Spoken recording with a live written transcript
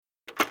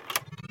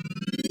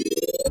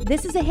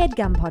This is a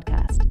HeadGum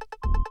podcast.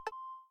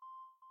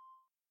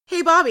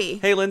 Hey, Bobby.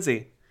 Hey,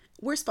 Lindsay.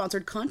 We're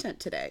sponsored content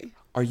today.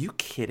 Are you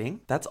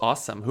kidding? That's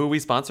awesome. Who are we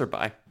sponsored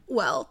by?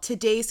 Well,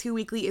 today's Who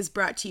Weekly is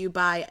brought to you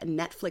by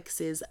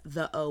Netflix's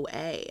The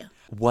OA.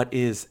 What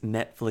is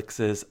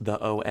Netflix's The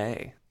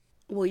OA?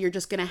 Well, you're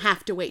just going to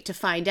have to wait to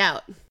find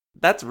out.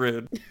 That's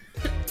rude.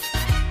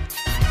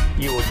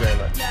 You will dream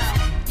it.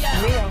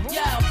 Yo,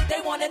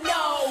 they wanna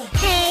know.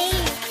 Hey.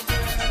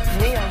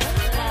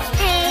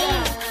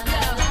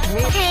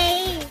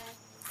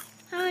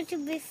 I want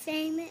to be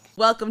famous.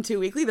 Welcome to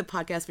Weekly, the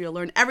podcast where you'll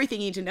learn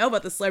everything you need to know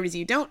about the celebrities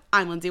you don't.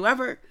 I'm Lindsay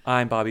Weber.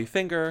 I'm Bobby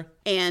Finger.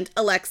 And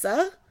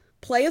Alexa,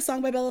 play a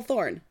song by Bella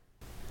Thorne.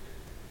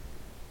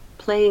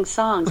 Playing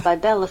songs by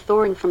Bella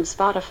Thorne from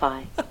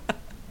Spotify.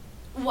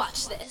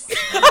 Watch this.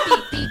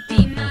 Beep, beep,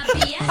 beep, my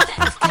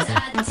BFF. 'Cause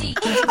I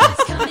DK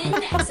what's coming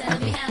next. Tell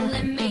me how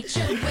to make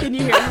sure. Can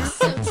you hear me?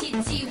 So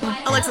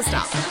TTY. Alexa,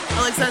 stop.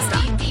 Alexa,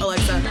 stop.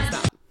 Alexa,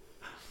 stop.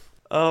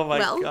 Oh my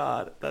Well?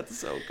 God. That's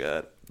so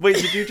good. Wait,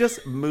 did you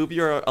just move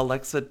your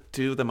Alexa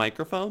to the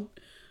microphone?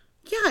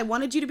 Yeah, I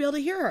wanted you to be able to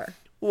hear her.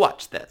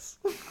 Watch this.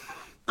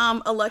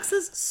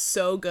 Alexa's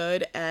so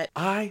good at...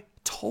 I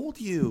told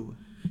you.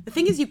 The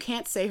thing is, you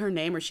can't say her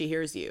name or she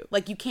hears you.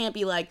 Like, you can't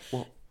be like...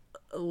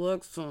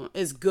 Alexa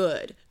is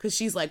good, because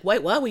she's like,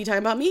 wait, what? Were you talking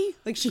about me?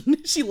 Like,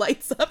 she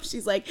lights up.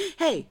 She's like,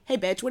 hey,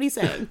 bitch, what are you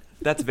saying?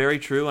 That's very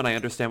true, and I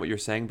understand what you're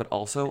saying, but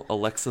also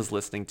Alexa's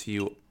listening to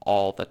you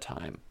all the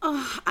time.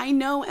 I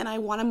know, and I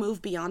want to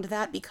move beyond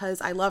that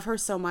because I love her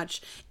so much,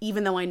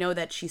 even though I know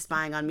that she's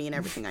spying on me and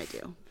everything I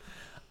do.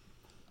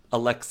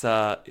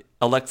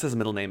 Alexa's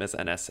middle name is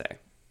NSA.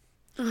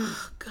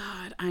 Oh,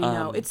 God, I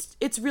know.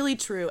 It's really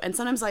true, and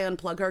sometimes I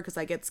unplug her because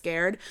I get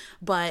scared,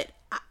 but...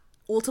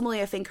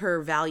 Ultimately, I think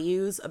her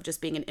values of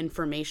just being an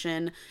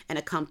information and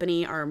a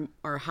company are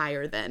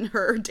higher than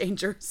her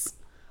dangers.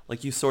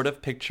 Like, you sort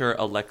of picture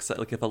Alexa,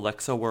 like if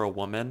Alexa were a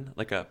woman,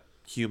 like a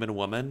human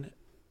woman,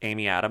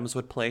 Amy Adams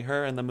would play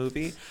her in the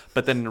movie.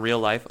 But then in real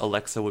life,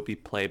 Alexa would be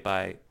played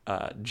by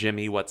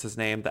Jimmy, what's his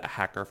name? The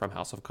hacker from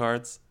House of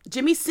Cards.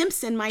 Jimmy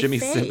Simpson, Jimmy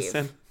fave.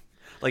 Simpson.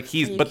 Like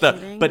he's, Are you but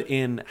kidding? but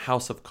in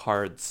House of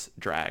Cards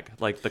drag,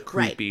 like the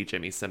creepy Right.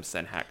 Jimmy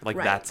Simpson hack, like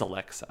Right. that's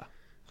Alexa.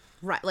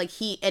 Right, like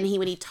he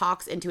when he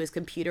talks into his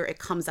computer, it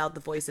comes out the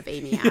voice of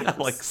Amy Adams. Yeah,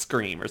 like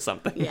Scream or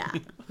something. Yeah.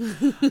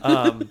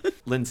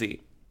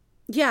 Lindsay,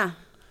 Yeah.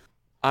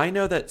 I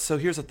know that. So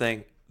here's the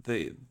thing: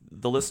 the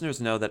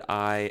listeners know that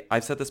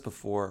I've said this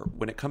before.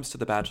 When it comes to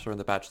The Bachelor and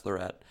The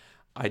Bachelorette,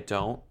 I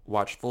don't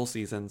watch full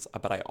seasons,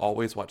 but I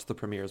always watch the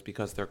premieres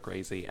because they're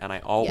crazy, and I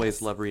always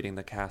Yes. love reading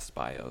the cast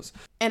bios.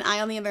 And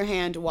I, on the other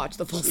hand, watch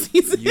the full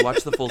season. You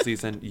watch the full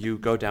season, you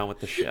go down with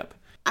the ship.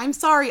 I'm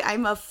sorry,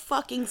 I'm a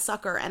fucking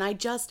sucker, and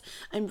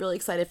I'm really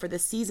excited for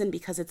this season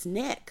because it's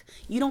Nick.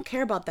 You don't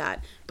care about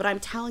that, but I'm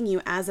telling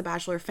you, as a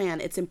Bachelor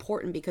fan, it's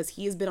important because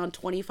he has been on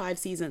 25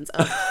 seasons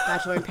of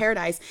Bachelor in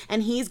Paradise,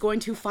 and he's going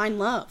to find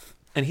love.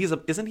 And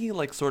isn't he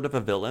like sort of a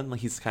villain?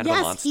 Like he's kind of a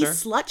Yes, monster. he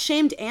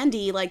slut-shamed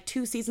Andy like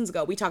 2 seasons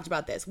ago. We talked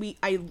about this.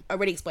 I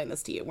already explained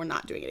this to you. We're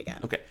not doing it again.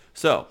 Okay,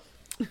 so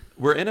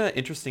we're in an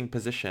interesting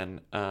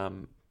position,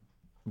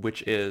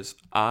 which is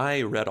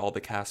I read all the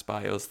cast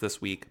bios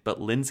this week, but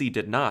Lindsay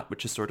did not,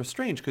 which is sort of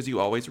strange because you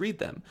always read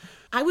them.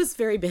 I was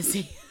very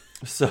busy.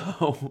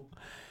 So,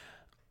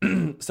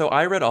 so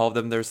I read all of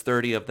them. There's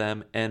 30 of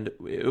them, and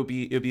it would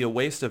be a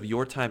waste of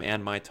your time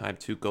and my time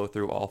to go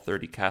through all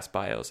 30 cast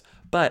bios.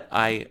 But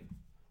I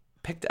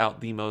picked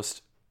out the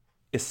most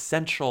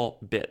essential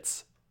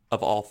bits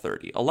of all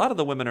 30. A lot of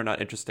the women are not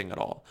interesting at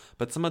all,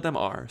 but some of them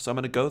are. So I'm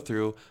going to go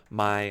through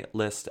my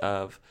list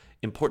of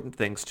important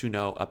things to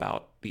know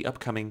about the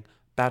upcoming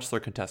Bachelor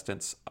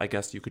contestants. I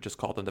guess you could just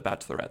call them the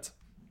Bachelorettes.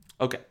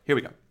 Okay, here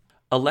we go.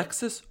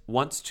 Alexis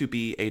wants to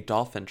be a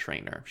dolphin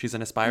trainer. She's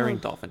an aspiring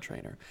dolphin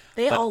trainer.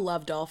 They But- all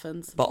love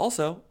dolphins. But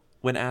also,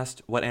 when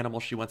asked what animal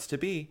she wants to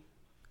be,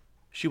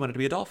 she wanted to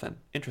be a dolphin.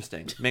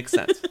 Interesting. Makes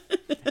sense.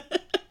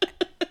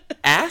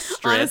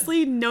 Astrid.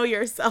 Honestly, know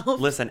yourself.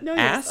 Listen, Know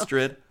yourself.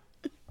 Astrid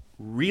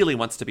really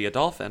wants to be a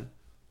dolphin,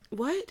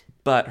 What?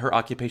 but her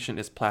occupation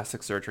is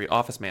plastic surgery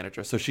office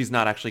manager, so she's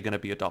not actually going to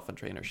be a dolphin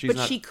trainer. She's But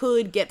not. she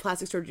could get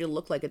plastic surgery to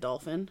look like a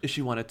dolphin.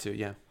 She wanted to,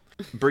 yeah.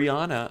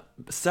 Brianna,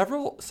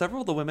 several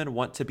of the women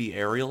want to be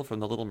Ariel from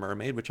The Little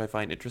Mermaid, which I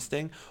find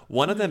interesting.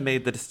 One of them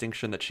made the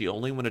distinction that she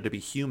only wanted to be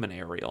human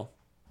Ariel,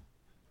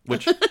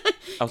 which I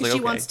was like, She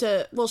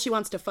okay. she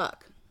wants to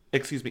fuck.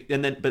 Excuse me.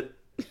 And then, but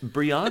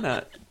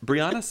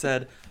Brianna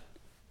said,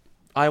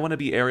 I want to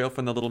be Ariel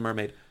from The Little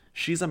Mermaid.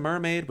 She's a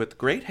mermaid with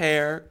great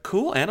hair,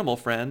 cool animal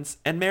friends,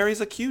 and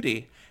marries a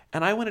cutie.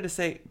 And I wanted to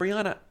say,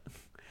 Brianna,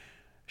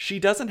 she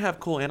doesn't have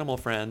cool animal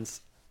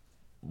friends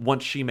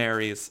once she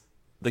marries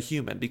the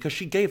human, because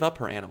she gave up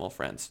her animal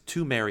friends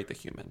to marry the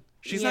human.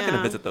 She's not going to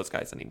Yeah. visit those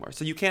guys anymore.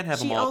 So you can't have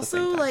them She all at the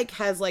same also time.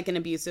 has an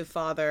abusive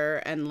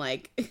father and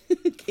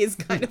is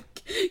kind of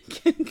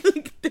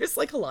there's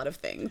a lot of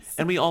things.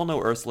 And we all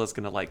know Ursula's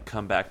going to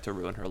come back to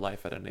ruin her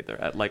life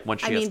when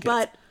she has kids.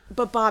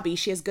 But Bobby,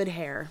 she has good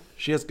hair.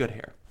 She has good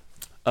hair.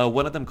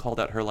 One of them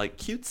called out her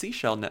cute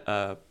seashell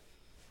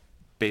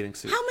bathing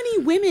suit. How many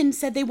women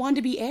said they wanted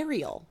to be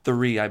Ariel?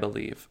 3, I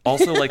believe.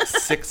 Also, like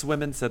 6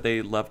 women said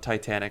they love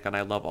Titanic, and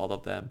I love all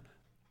of them.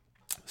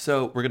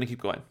 So we're going to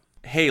keep going.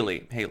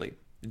 Haley,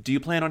 do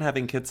you plan on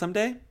having kids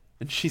someday?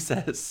 And she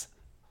says,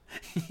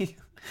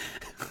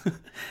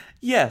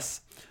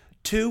 yes,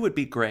 2 would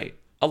be great.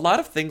 A lot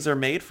of things are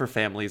made for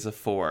families of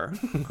 4.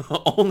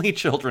 Only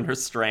children are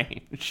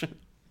strange.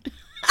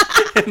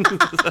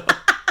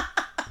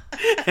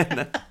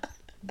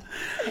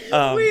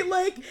 Wait,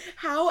 like,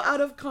 how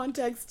out of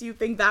context do you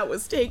think that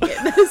was taken?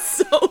 That is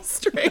so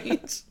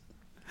strange.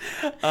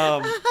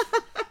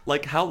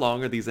 Like, how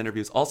long are these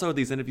interviews? Also, are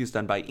these interviews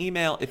done by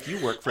email? If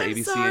you work for I'm ABC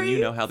and sorry. you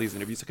know how these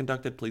interviews are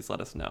conducted, please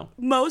let us know.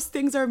 Most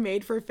things are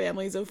made for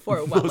families of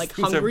 4. What, Most like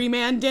things are- Hungry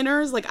Man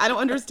dinners? Like, I don't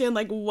understand,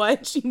 like,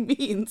 what she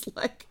means.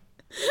 Like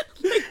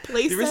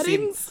place You ever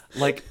seen, settings?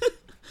 like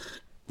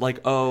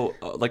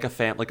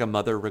a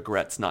mother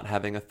regrets not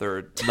having a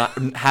third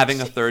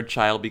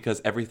child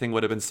because everything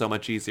would have been so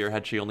much easier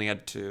had she only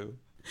had 2.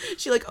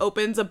 She, like,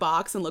 opens a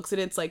box and looks at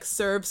it. It's like,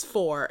 serves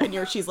 4. And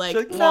she's like,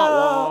 She's like,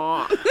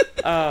 wah,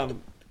 wah.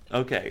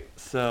 Okay,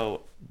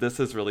 so this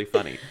is really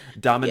funny.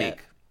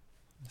 Dominique,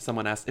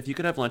 someone asked, if you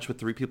could have lunch with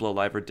 3 people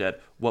alive or dead,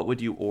 what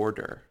would you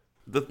order?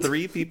 The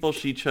 3 people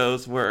she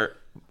chose were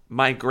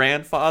my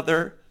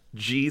grandfather,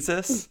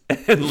 Jesus,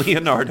 and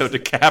Leonardo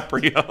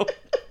DiCaprio.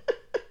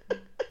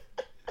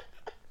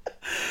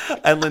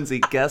 And Lindsay,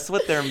 guess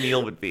what their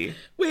meal would be?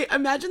 Wait,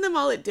 imagine them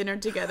all at dinner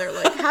together.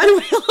 Like, how do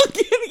we all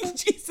get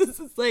Jesus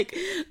is like,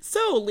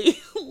 so,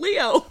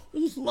 Leo,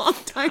 long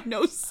time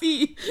no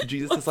see.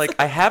 Jesus is like,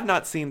 I have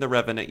not seen The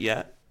Revenant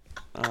yet,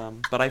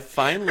 but I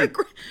finally...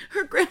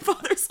 Her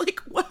grandfather's like,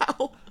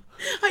 wow,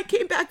 I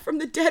came back from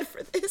the dead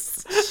for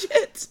this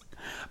shit.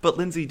 But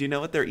Lindsay, do you know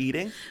what they're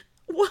eating?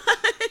 What?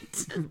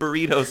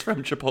 Burritos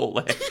from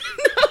Chipotle.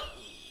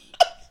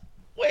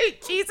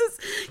 Wait, Jesus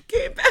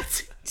came back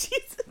to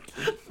Jesus.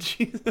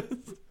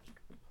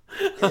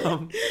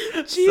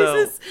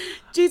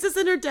 Jesus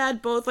and her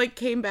dad both like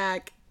came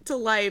back to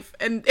life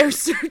and they're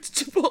served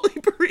Chipotle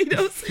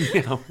burritos.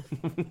 Yeah.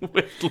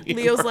 With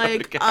Leo's Leonardo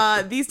like,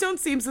 DiCaprio. these don't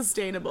seem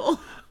sustainable.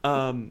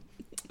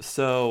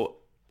 So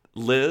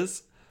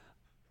Liz's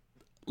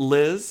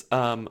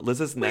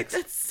next.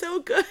 That's so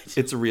good.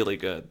 It's really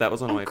good. That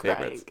was one of my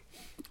favorites.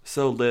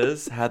 So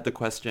Liz had the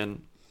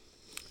question,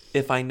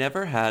 if I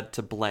never had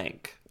to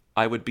blank,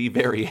 I would be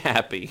very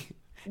happy.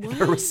 And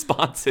her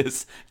response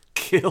is,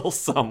 kill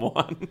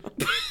someone.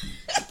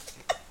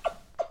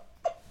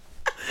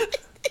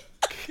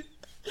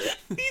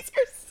 These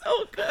are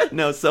so good.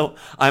 No, so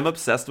I'm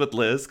obsessed with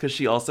Liz because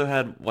she also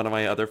had one of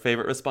my other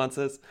favorite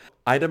responses.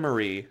 Ida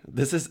Marie,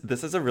 this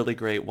is a really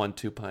great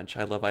 1-2 punch.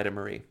 I love Ida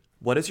Marie.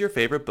 What is your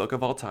favorite book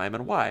of all time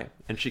and why?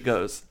 And she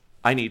goes,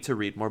 I need to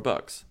read more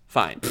books.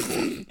 Fine.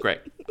 Cool.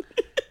 Great.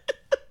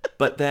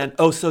 But then,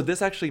 so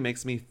this actually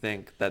makes me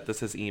think that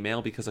this is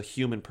email because a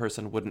human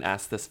person wouldn't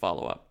ask this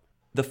follow-up.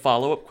 The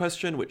follow-up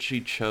question, which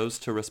she chose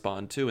to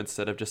respond to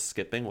instead of just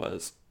skipping,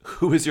 was,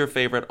 who is your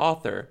favorite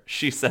author?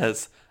 She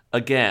says,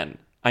 again,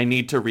 I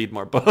need to read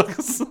more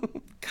books.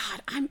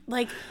 God, I'm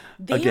like,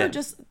 they Again. are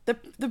just the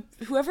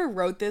whoever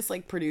wrote this,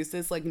 like produced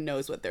this, like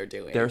knows what they're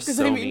doing. They're 'Cause,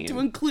 so mean. to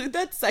include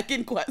that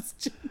second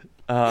question.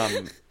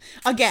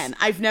 Again,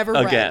 I've never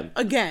read.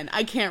 Again,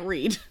 I can't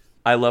read.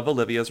 I love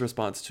Olivia's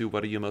response to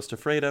what are you most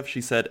afraid of? She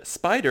said,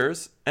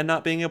 spiders and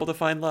not being able to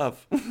find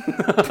love.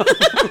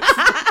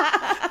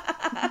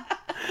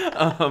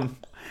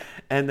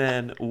 And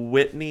then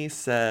Whitney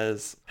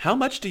says, how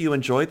much do you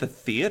enjoy the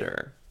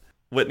theater?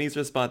 Whitney's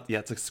response,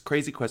 it's a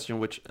crazy question,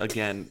 which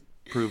again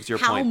proves your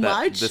How point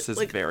much? that this is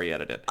Like, very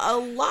edited. A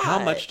lot. How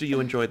much do you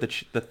enjoy the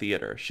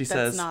theater? She That's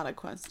says, not a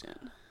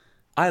question.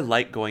 I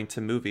like going to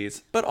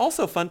movies, but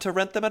also fun to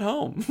rent them at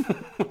home.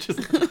 Which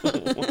is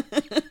cool.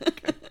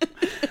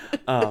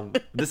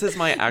 This is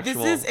my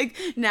actual...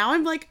 Now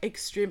I'm like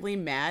extremely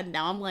mad.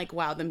 Now I'm like,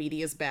 wow, the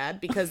media is bad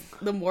because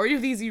the more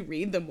of these you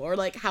read, the more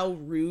like how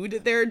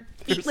rude they're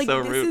like,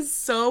 so this rude. is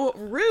so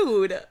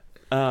rude.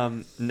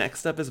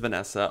 Next up is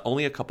Vanessa.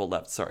 Only a couple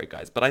left. Sorry,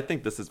 guys. But I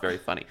think this is very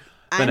funny.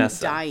 I'm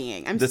Vanessa,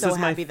 dying. I'm this so is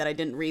my- happy that I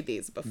didn't read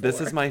these before. This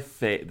is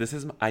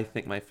I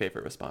think, my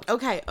favorite response.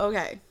 Okay.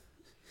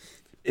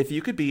 If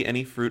you could be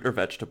any fruit or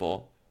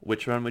vegetable,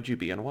 which one would you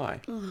be and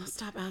why? Oh,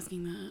 stop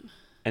asking that.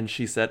 And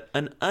she said,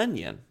 an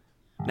onion.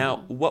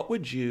 Now, what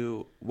would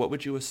you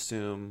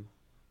assume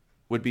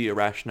would be a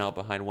rationale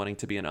behind wanting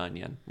to be an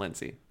onion,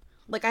 Lindsay?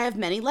 Like, I have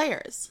many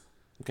layers.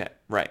 Okay,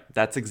 right.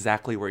 That's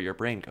exactly where your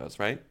brain goes,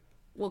 right?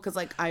 Well, because,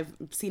 like, I've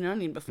seen an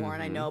onion before,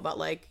 and I know about,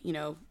 like, you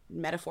know,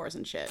 metaphors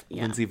and shit.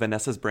 Yeah. Lindsay,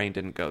 Vanessa's brain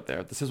didn't go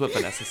there. This is what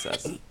Vanessa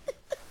says.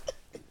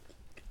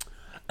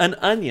 An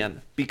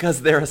onion,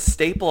 because they're a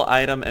staple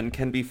item and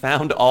can be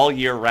found all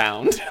year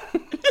round.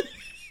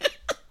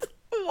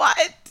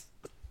 What?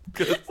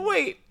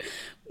 Wait,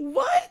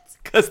 what?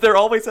 Because they're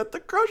always at the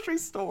grocery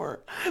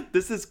store.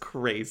 This is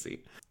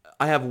crazy.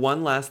 I have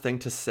one last thing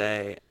to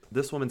say.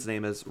 This woman's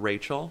name is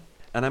Rachel,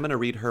 and I'm going to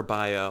read her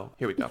bio.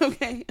 Here we go.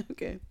 Okay.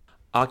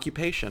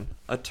 Occupation,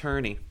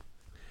 attorney.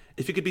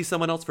 If you could be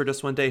someone else for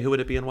just one day, who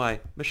would it be and why?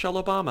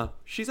 Michelle Obama.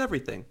 She's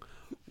everything.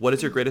 What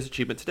is your greatest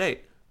achievement to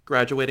date?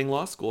 Graduating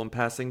law school and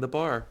passing the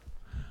bar.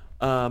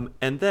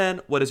 And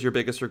then, what is your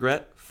biggest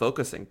regret?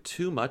 Focusing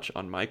too much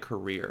on my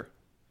career.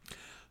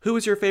 Who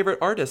is your favorite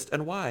artist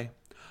and why?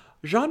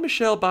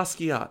 Jean-Michel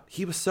Basquiat.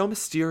 He was so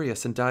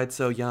mysterious and died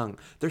so young.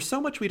 There's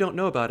so much we don't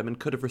know about him and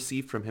could have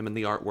received from him in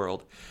the art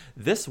world.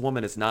 This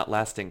woman is not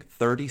lasting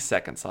 30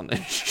 seconds on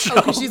this show.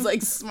 Oh, 'cause she's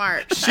like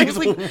smart. I was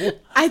like,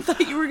 I thought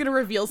you were gonna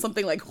reveal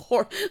something like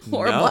horrible.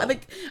 No. I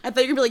thought you were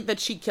gonna be like that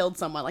she killed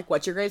someone. Like,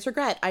 what's your greatest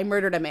regret? I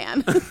murdered a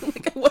man.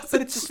 Like, I wasn't.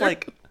 But it's just sure.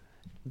 like,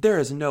 there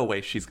is no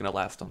way she's going to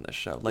last on this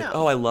show. Like, No.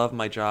 oh, I love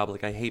my job.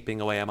 Like, I hate being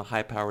away. I'm a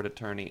high-powered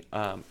attorney.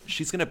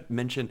 She's going to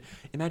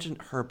imagine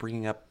her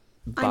bringing up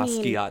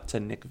Basquiat to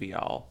Nick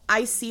Viall.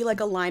 I see like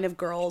a line of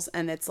girls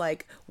and it's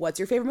like, what's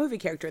your favorite movie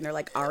character? And they're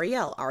like,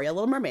 Ariel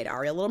Little Mermaid,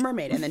 Ariel Little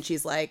Mermaid. And then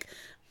she's like,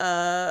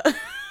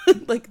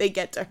 like they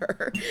get to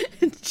her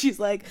and she's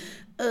like,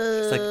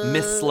 It's like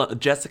Miss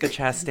Jessica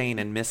Chastain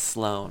and Miss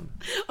Sloane.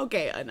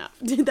 okay, enough.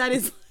 That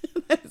is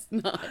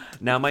not.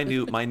 Now my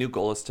new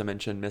goal is to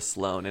mention Miss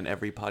Sloane in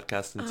every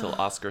podcast until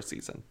Oscar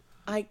season.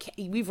 I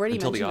can't, we've already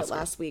Until the mentioned it Oscars.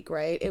 last week,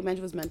 right? It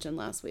was mentioned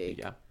last week.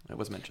 Yeah, it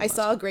was mentioned. I last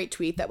saw a week. great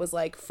tweet that was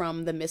like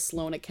from the Miss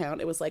Sloane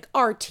account. It was like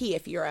RT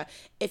if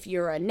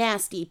you're a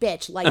nasty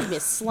bitch like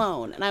Miss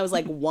Sloane. And I was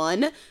like,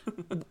 one,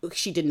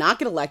 she did not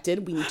get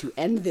elected. We need to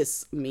end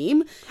this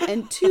meme.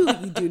 And two,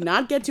 you do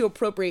not get to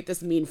appropriate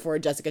this meme for a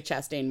Jessica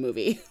Chastain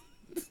movie.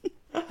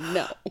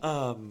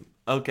 No.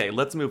 Okay,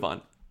 let's move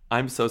on.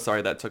 I'm so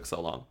sorry that took so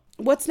long.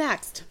 What's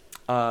next?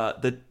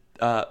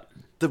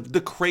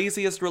 The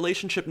craziest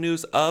relationship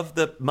news of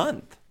the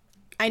month.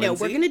 I know.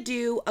 Lindsay? We're going to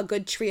do a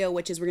good trio,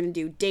 which is we're going to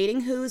do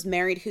dating who's,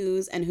 married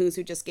who's, and who's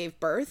who just gave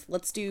birth.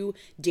 Let's do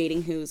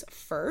dating who's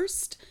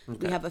first.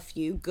 We have a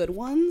few good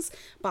ones.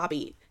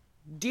 Bobby,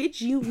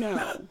 did you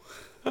know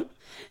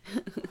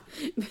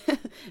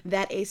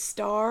that a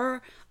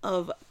star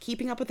of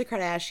Keeping Up with the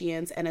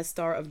Kardashians and a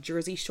star of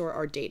Jersey Shore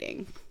are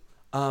dating?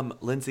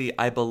 Lindsay,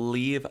 I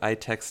believe I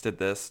texted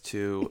this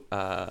to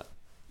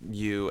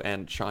you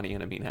and Shawnee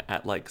and Amina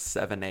at like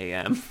 7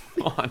 a.m.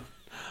 on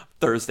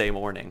Thursday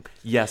morning.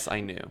 Yes, I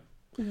knew.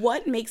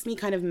 What makes me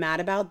kind of mad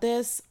about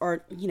this,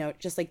 or, you know,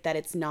 just like that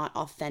it's not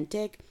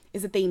authentic,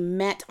 is that they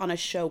met on a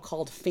show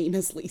called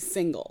Famously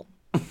Single.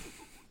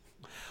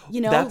 You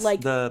know, That's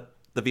like, the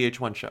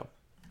VH1 show.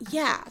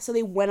 yeah. So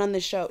they went on the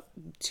show,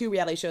 2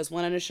 reality shows,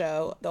 one on a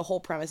show. The whole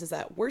premise is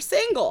that we're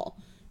single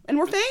and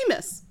we're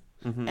famous.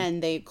 Mm-hmm.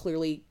 And they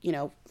clearly, you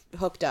know,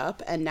 hooked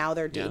up and now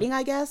they're dating,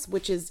 I guess,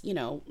 which is, you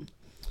know,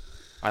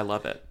 I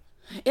love it.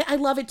 I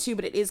love it too,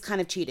 but it is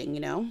kind of cheating, you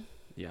know?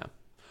 Yeah.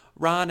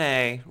 Rane.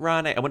 I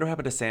wonder what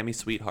happened to Sammy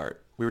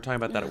Sweetheart. We were talking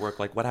about that at work.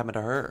 Like, what happened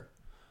to her?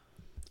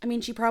 I mean,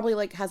 she probably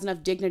like has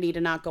enough dignity to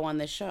not go on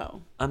this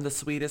show. I'm the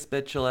sweetest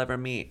bitch you'll ever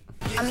meet.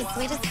 I'm the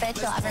sweetest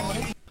bitch you'll ever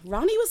meet.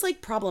 Ronnie was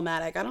like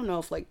problematic. I don't know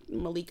if like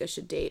Malika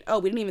should date. Oh,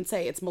 we didn't even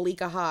say it's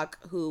Malika Hawk,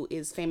 who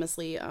is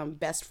famously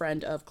best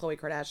friend of Khloe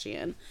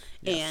Kardashian,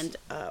 and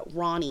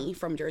Ronnie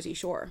from Jersey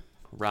Shore.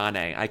 Rane.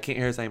 I can't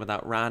hear his name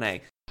without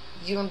Rane.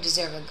 You don't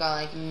deserve a girl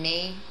like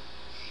me.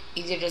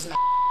 Either does my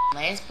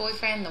last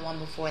boyfriend, the one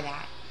before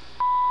that.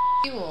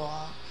 You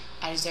all.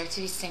 I deserve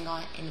to be single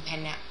and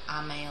independent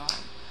on my own.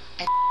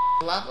 I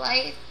love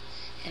life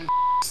and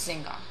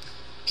single.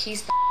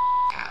 Peace the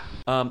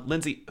out.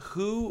 Lindsay,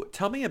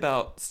 tell me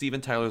about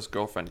Steven Tyler's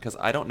girlfriend, because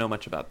I don't know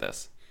much about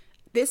this.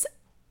 This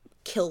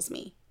kills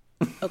me.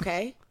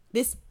 Okay?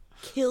 This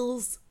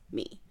kills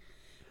me.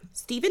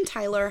 Steven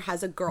Tyler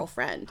has a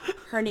girlfriend.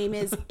 Her name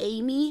is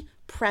Amy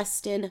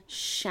Preston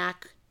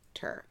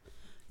Schachter.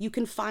 You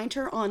can find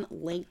her on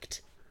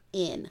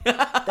LinkedIn.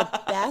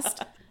 The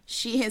best.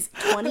 She is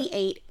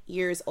 28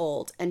 years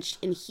old and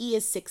he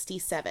is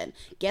 67.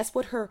 Guess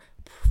what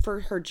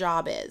her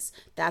job is?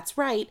 That's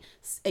right,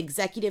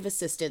 executive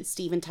assistant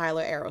Steven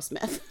Tyler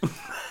Aerosmith.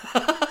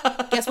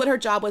 Guess what her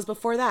job was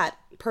before that?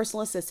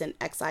 Personal assistant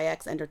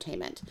XIX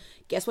Entertainment.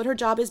 Guess what her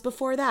job is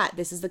before that?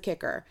 This is the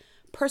kicker.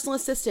 Personal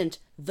assistant,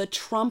 the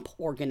Trump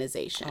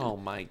Organization. Oh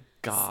my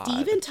God.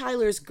 Steven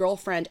Tyler's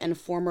girlfriend and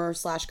former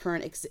 /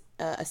 current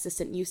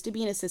assistant used to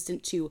be an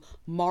assistant to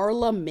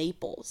Marla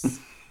Maples.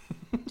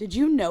 Did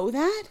you know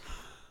that?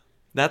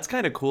 That's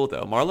kind of cool,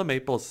 though. Marla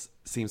Maples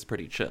seems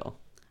pretty chill.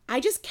 I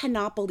just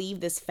cannot believe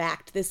this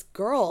fact. This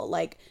girl,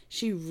 like,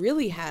 she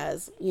really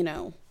has, you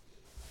know,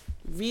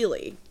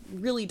 really,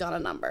 really done a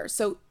number.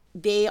 So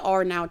they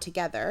are now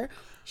together.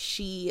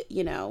 She,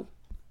 you know,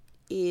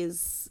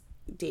 is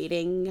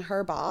dating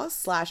her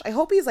boss / I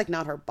hope he's like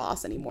not her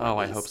boss anymore. Oh,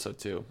 at I least. hope so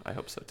too.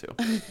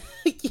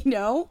 You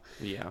know?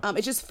 Yeah.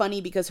 It's just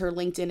funny because her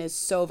LinkedIn is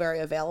so very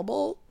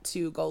available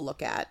to go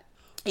look at.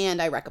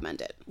 And I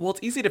recommend it. Well,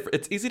 it's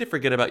easy to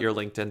forget about your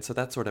LinkedIn, so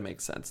that sort of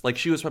makes sense. Like,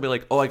 she was probably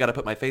like, oh, I got to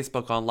put my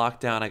Facebook on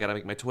lockdown. I got to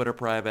make my Twitter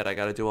private. I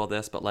got to do all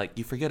this. But, like,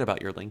 you forget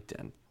about your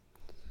LinkedIn.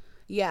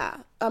 Yeah.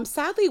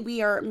 Sadly,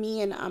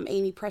 me and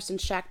Amy Preston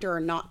Schachter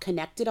are not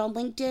connected on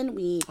LinkedIn.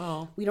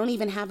 We don't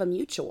even have a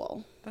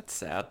mutual. That's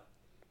sad.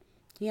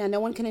 Yeah,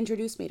 no one can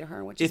introduce me to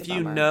her, which is If a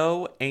you bummer.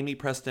 know Amy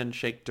Preston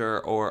Shaker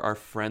or are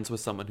friends with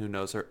someone who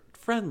knows her,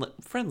 friend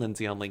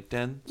Lindsay on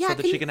LinkedIn so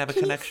that she can have a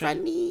connection. You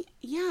friend me?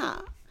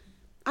 Yeah.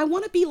 I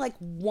want to be like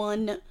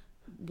one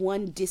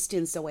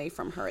distance away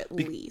from her at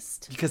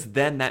least. Because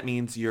then that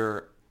means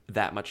you're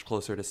that much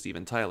closer to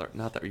Steven Tyler.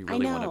 Not that you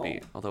really want to know. be,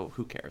 although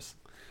who cares?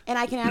 And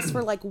I can ask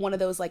for like one of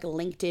those like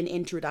LinkedIn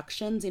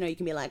introductions. You know, you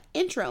can be like,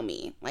 intro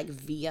me, like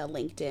via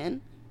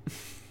LinkedIn.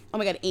 Oh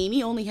my God,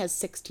 Amy only has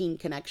 16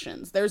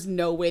 connections. There's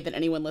no way that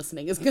anyone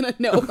listening is going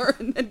to know her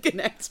and then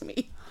connect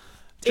me.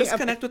 Just Damn.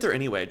 connect with her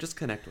anyway. Just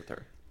connect with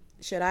her.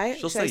 Should I?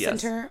 She'll Should I say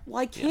send yes. her?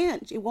 Well, I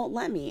can't. It won't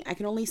let me. I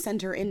can only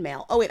send her in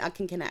mail. Oh, wait, I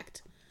can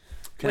connect.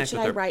 What Connect should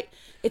with I her. write?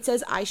 It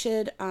says I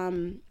should,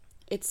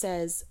 it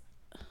says,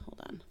 hold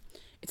on.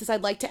 It says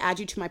I'd like to add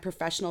you to my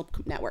professional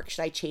network.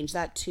 Should I change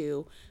that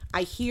to,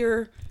 I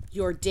hear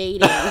you're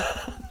dating.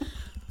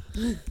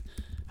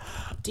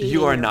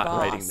 You are your not boss.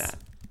 writing that.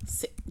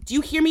 Do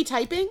you hear me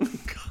typing?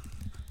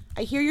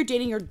 I hear you're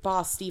dating your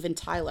boss, Steven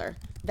Tyler.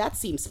 That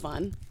seems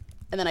fun.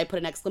 And then I put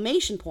an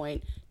exclamation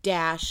point,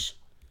 dash,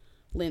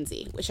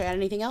 Lindsay. Should I add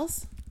anything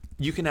else?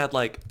 You can add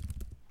like,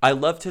 I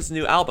loved his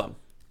new album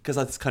because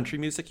that's country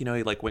music. You know,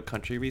 he like went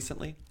country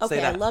recently. Okay,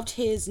 Say I that. loved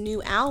his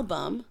new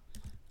album.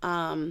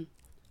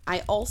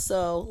 I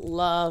also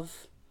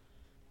love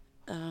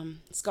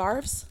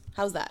scarves.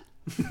 How's that?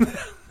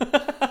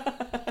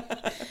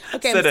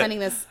 Okay, Said it.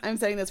 I'm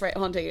sending this right.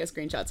 I'm taking a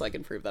screenshot so I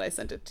can prove that I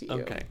sent it to you.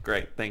 Okay,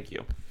 great. Thank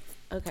you.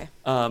 Okay.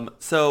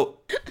 So,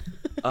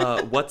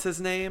 what's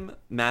his name?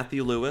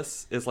 Matthew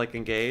Lewis is like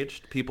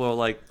engaged. People are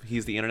like,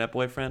 he's the internet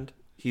boyfriend.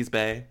 He's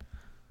bae.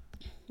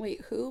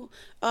 Wait, who?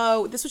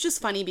 Oh, this was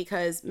just funny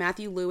because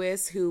Matthew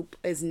Lewis, who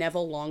is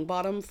Neville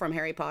Longbottom from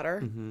Harry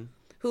Potter,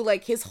 who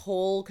like his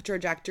whole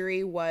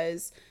trajectory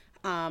was,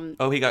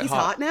 Oh, he got he's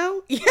hot. hot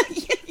now.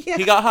 Yeah.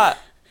 He got hot.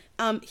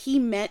 He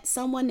met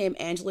someone named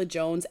Angela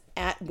Jones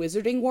at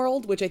Wizarding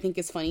World, which I think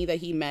is funny that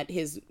he met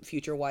his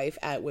future wife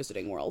at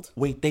Wizarding World.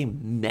 Wait, they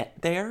met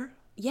there?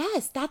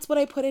 Yes, that's what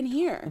I put in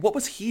here. What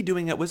was he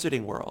doing at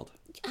Wizarding World?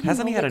 I don't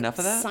Hasn't he know, had like, enough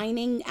of that?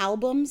 Signing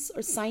albums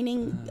or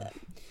signing.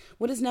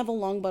 What does Neville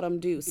Longbottom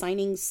do?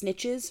 Signing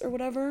snitches or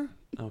whatever?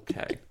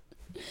 Okay.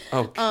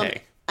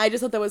 Okay. I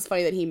just thought that was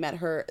funny that he met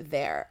her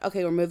there.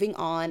 Okay, we're moving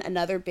on.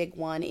 Another big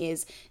one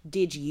is,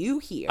 did you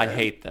hear I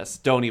hate this.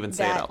 Don't even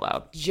say it that out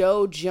loud.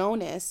 Joe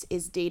Jonas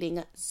is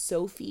dating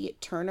Sophie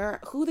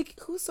Turner?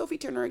 Who's Sophie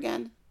Turner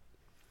again?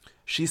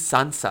 She's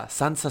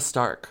Sansa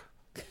Stark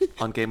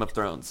on Game of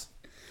Thrones.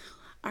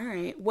 All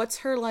right. What's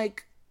her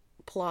like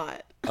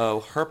plot?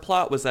 Oh, her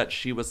plot was that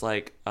she was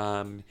like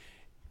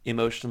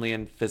emotionally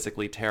and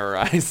physically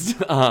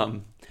terrorized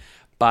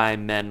by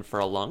men for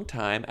a long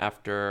time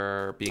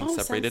after being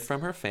separated sounds-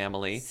 from her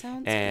family,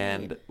 sounds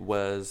and great.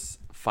 was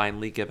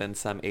finally given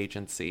some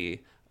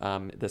agency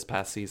this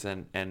past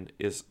season, and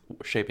is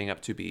shaping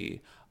up to be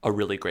a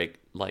really great,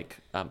 like,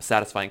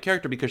 satisfying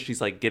character because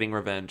she's like getting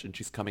revenge and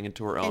she's coming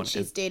into her own. And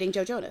she's dating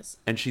Joe Jonas.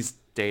 And she's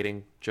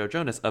dating Joe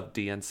Jonas of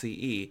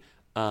DNCE.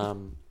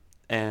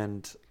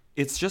 And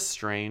it's just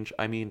strange.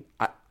 I mean,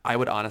 I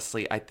would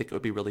honestly, I think it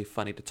would be really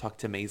funny to talk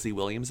to Maisie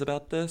Williams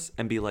about this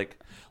and be like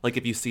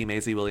if you see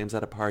Maisie Williams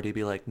at a party,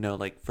 be like, no,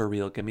 like, for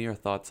real, give me your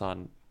thoughts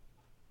on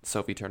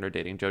Sophie Turner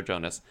dating Joe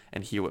Jonas,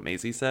 and hear what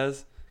Maisie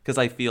says. Because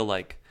I feel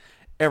like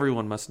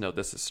everyone must know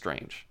this is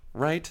strange,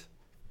 right?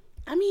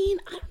 I mean,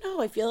 I don't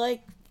know. I feel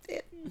like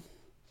I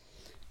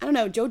don't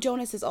know. Joe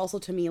Jonas is also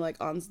to me like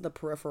on the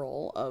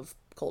peripheral of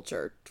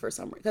culture for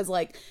some reason, because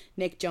like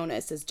Nick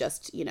Jonas has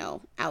just, you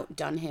know,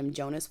 outdone him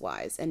Jonas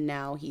wise, and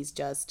now he's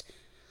just,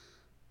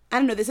 I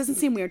don't know. This doesn't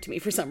seem weird to me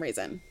for some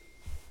reason.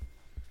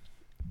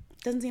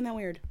 Doesn't seem that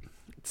weird.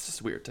 It's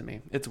just weird to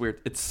me. It's weird.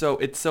 It's so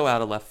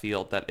out of left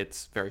field that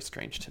it's very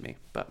strange to me.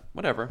 But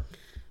whatever.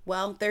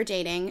 Well, they're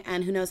dating,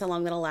 and who knows how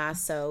long that'll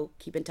last. So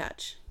keep in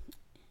touch.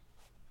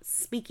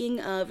 Speaking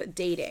of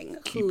dating,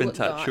 Keep in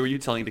touch. Who are you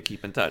telling to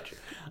keep in touch?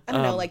 I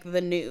don't know, like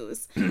the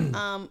news.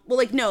 Well,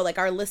 like, no, like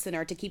our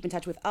listener to keep in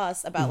touch with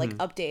us about like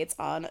updates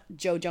on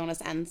Joe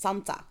Jonas and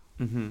Sansa.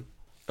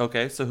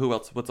 Okay, so who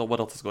else? What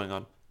else is going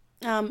on?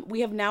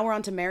 We're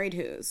on to Married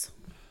Who's.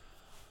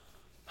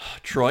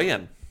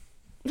 Troyan.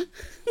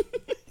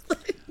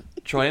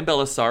 Troyan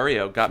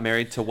Belisario got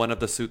married to one of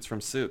the suits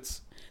from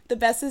Suits. The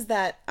best is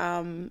that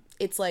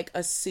it's like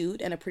a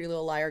suit and a Pretty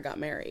Little Liar got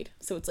married.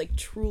 So it's like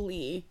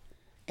truly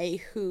a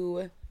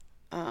Who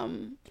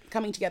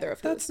coming together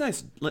of That's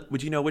Who's. nice.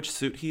 Would you know which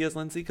suit he is,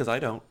 Lindsay? Because I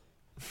don't.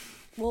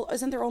 Well,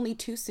 isn't there only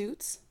 2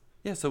 suits?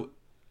 Yeah, so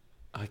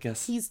I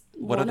guess He's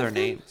what are one their of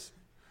them? names?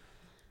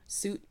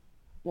 Suit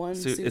 1,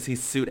 Suit, suit, is he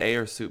suit A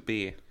or suit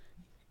B?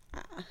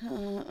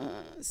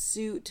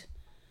 suit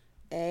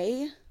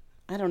A.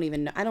 I don't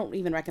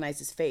even recognize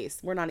his face.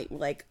 We're not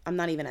like, I'm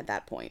not even at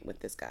that point with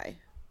this guy.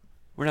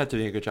 We're not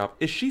doing a good job.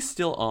 Is she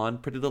still on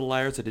Pretty Little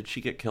Liars, or did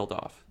she get killed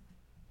off?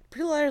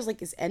 Pretty Little Liars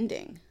like is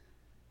ending.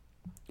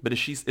 But is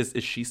she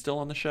still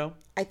on the show?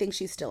 I think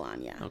she's still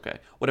on, yeah. Okay.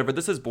 Whatever.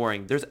 This is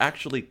boring. There's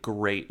actually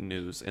great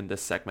news in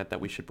this segment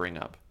that we should bring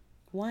up.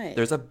 What?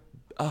 There's a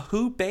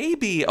Who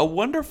baby, a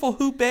wonderful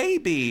Who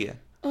baby.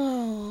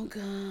 Oh,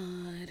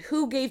 God.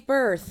 Who gave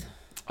birth?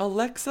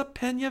 Alexa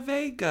Pena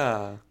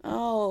Vega.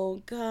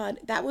 Oh, God.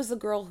 That was the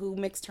girl who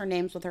mixed her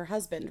names with her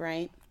husband,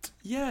 right?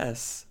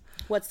 Yes.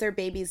 What's their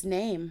baby's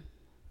name?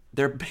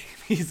 Their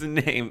baby's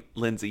name,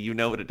 Lindsay, you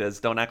know what it is.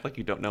 Don't act like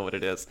you don't know what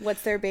it is.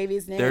 What's their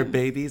baby's name? Their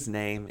baby's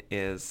name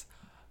is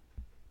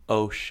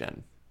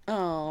Ocean.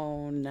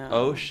 Oh, no.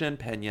 Ocean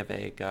Pena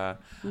Vega.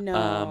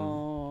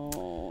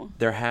 No.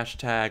 Their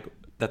hashtag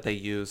that they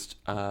used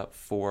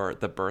for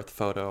the birth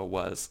photo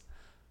was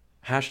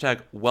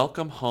hashtag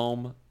welcome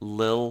home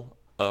Lil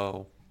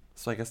O.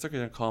 So I guess they're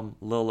going to call him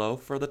Lil O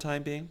for the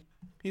time being.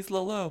 He's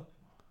Lil O.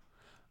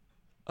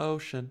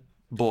 Ocean.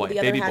 Boy, The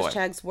other baby boy.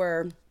 hashtags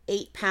were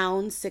 8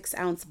 pounds, 6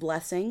 ounce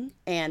blessing,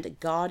 and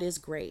God is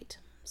great.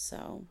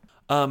 So,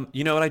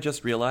 You know what I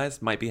just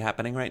realized might be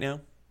happening right now?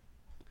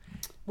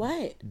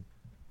 what?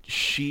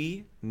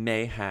 She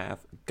may have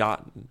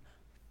gotten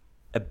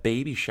a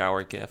baby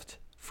shower gift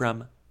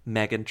from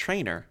Meghan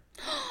Trainor.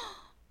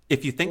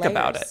 If you think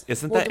about it,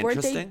 isn't that Weren't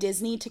interesting? they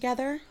Disney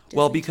together?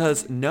 Well,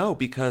 Disney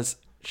because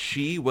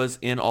she was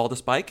in all the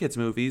Spy Kids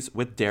movies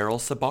with Daryl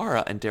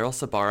Sabara, and Daryl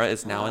Sabara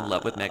is now in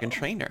love with Meghan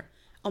Trainor.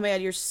 Oh my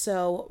God, you're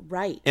so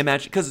right.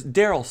 Imagine, because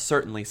Daryl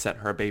certainly sent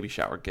her a baby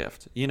shower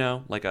gift,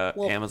 like a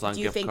Well, Amazon do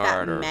you gift think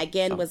card that or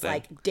Megan was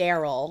something. like,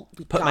 Daryl,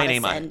 Put my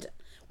name on it.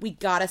 we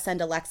gotta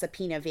send Alexa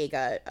Pena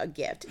Vega a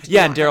gift?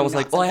 Yeah, and Have Daryl you was not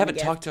like, "Well, I sent him a haven't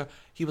gift?" talked to her."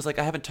 He was like,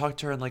 "I haven't talked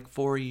to her in like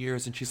 4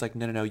 years," and she's like,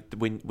 "No.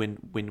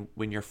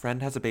 When your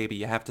friend has a baby,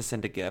 you have to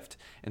send a gift."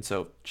 And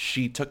so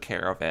she took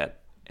care of it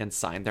and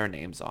signed their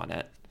names on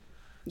it.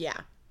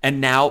 Yeah.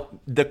 And now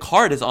the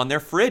card is on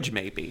their fridge,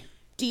 maybe.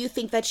 Do you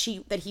think that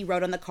he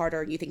wrote on the card,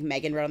 or you think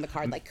Megan wrote on the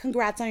card, like,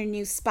 "Congrats on your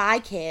new spy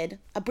kid,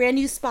 a brand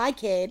new spy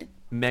kid"?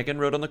 Megan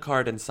wrote on the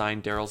card and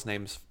signed Daryl's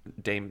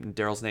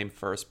name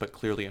first, but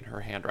clearly in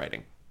her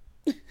handwriting.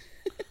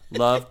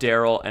 Love,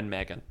 Daryl, and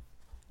Megan.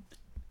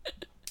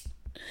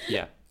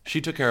 Yeah,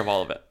 she took care of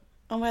all of it.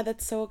 Oh my,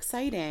 that's so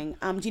exciting.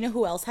 Do you know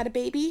who else had a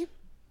baby?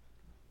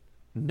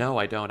 No,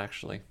 I don't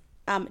actually.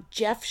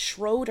 Jeff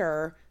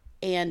Schroeder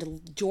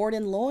and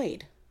Jordan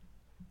Lloyd.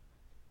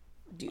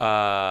 You're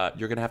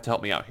gonna have to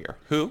help me out here.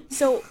 Who?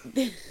 So,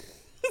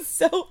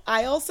 so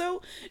I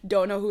also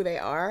don't know who they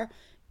are.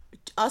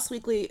 Us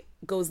Weekly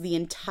goes the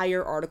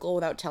entire article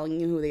without telling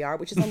you who they are,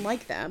 which is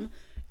unlike them.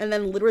 And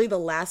then literally the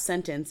last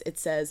sentence, it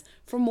says,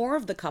 "For more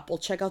of the couple,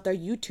 check out their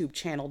YouTube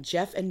channel,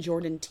 Jeff and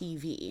Jordan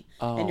TV."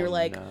 And you're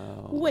like,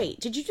 wait,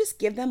 did you just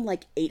give them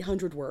like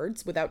 800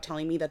 words without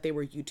telling me that they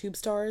were YouTube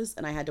stars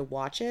and I had to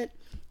watch it?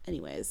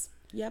 Anyways,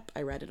 yep,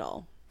 I read it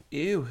all.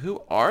 Ew,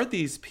 who are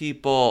these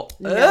people?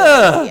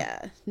 No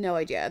idea. No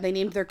idea. They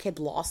named their kid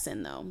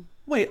Lawson, though.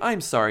 Wait, I'm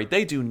sorry.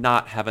 They do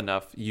not have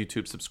enough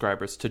YouTube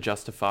subscribers to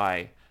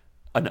justify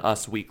an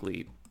Us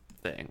Weekly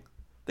thing.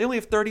 They only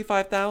have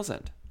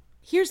 35,000.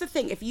 Here's the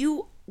thing. If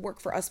you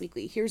work for Us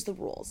Weekly, here's the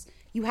rules.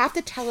 You have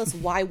to tell us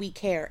why we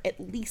care, at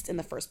least in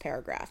the first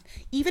paragraph.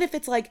 Even if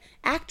it's like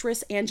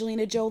actress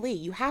Angelina Jolie,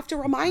 you have to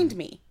remind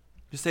me.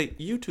 Just say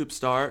YouTube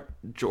star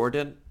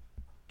Jordan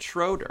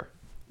Schroeder.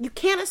 You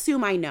can't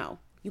assume I know.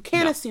 You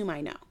can't No. assume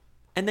I know.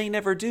 And they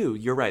never do.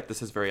 You're right.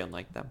 This is very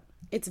unlike them.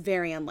 It's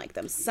very unlike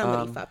them.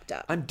 Somebody fucked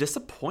up. I'm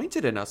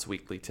disappointed in Us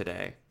Weekly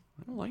today.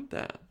 I don't like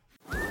that.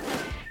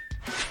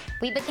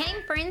 We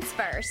became friends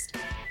first,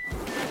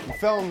 We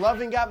fell in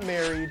love and got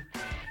married.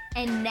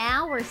 and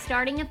now we're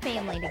starting a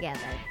family together.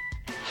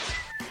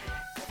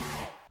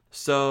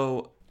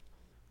 So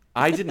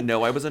I didn't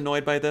know I was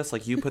annoyed by this.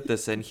 Like, you put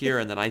this in here,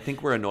 and then I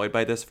think we're annoyed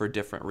by this for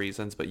different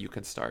reasons, but you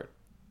can start.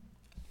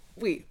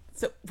 Wait,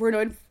 so we're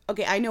annoyed.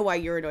 Okay, I know why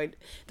you're annoyed.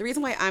 The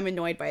reason why I'm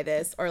annoyed by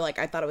this, or like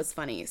I thought it was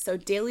funny. So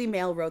Daily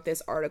Mail wrote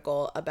this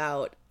article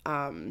about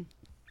Tom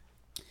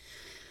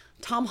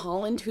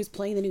Holland, who's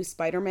playing the new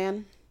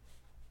Spider-Man.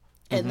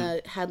 And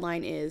the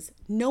headline is,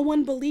 "No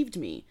one believed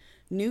me.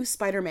 New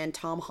Spider-Man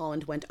Tom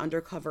Holland went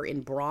undercover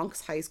in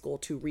Bronx High School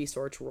to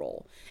research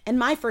role." And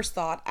my first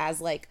thought as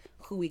like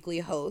Who Weekly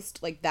host,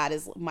 like that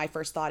is my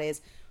first thought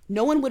is,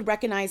 no one would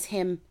recognize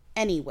him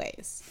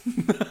anyways.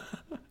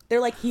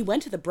 They're like, he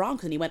went to the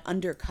Bronx and he went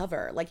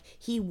undercover. Like,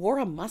 he wore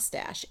a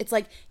mustache. It's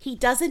like, he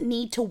doesn't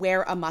need to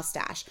wear a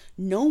mustache.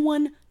 No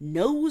one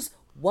knows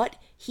what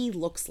he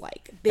looks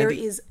like.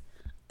 There's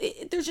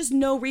just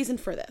no reason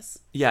for this.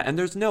 Yeah, and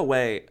there's no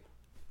way.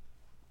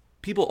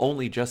 People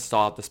only just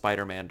saw the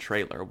Spider-Man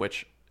trailer,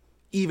 which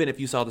even if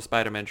you saw the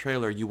Spider-Man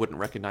trailer, you wouldn't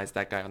recognize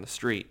that guy on the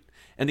street.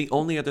 And the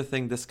only other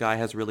thing this guy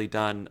has really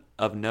done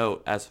of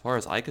note, as far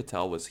as I could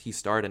tell, was he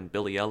starred in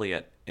Billy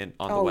Elliot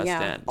on the West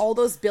End. All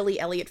those Billy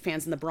Elliot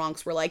fans in the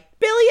Bronx were like,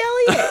 Billy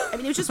Elliot! I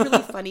mean, it was just really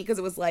funny because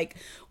it was like,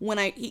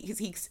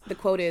 the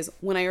quote is,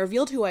 "When I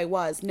revealed who I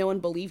was, no one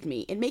believed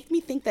me. It made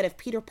me think that if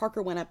Peter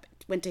Parker went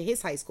to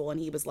his high school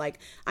and he was like,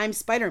 I'm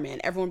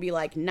Spider-Man, everyone would be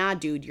like, nah,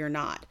 dude, you're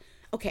not."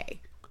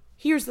 Okay,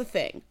 here's the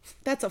thing.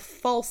 That's a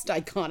false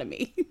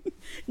dichotomy.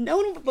 No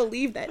one would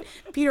believe that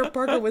Peter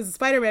Parker was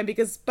Spider-Man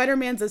because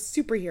Spider-Man's a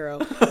superhero.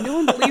 No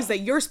one believes that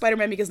you're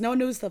Spider-Man because no one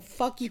knows the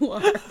fuck you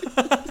are.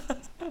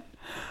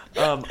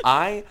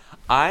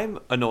 I'm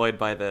annoyed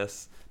by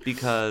this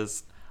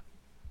because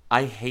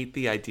I hate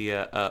the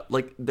idea.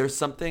 Like, there's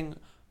something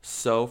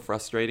so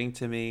frustrating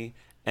to me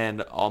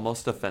and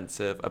almost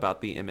offensive about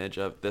the image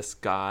of this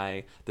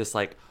guy, this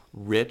like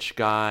rich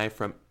guy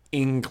from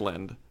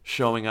England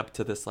showing up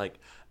to this like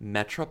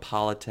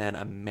metropolitan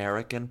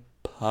American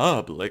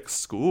public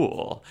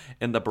school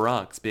in the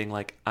Bronx being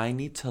like, I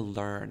need to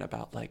learn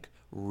about like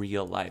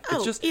real life.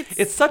 Oh,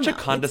 it's such a no,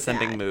 it's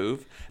condescending bad.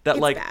 move that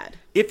It's like bad.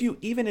 if you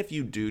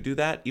do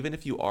that, even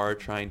if you are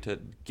trying to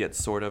get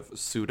sort of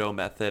pseudo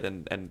method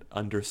and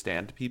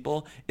understand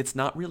people, it's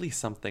not really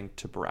something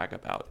to brag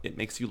about. It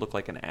makes you look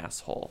like an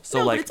asshole. So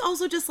no, like but it's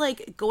also just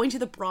like going to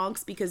the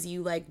Bronx because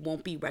you like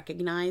won't be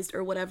recognized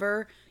or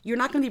whatever. You're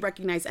not going to be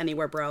recognized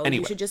anywhere, bro.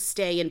 Anywhere. You should just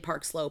stay in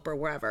Park Slope or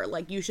wherever.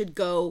 Like you can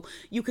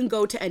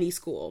go to any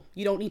school.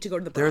 You don't need to go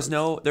to the Bronx.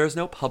 there's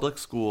no public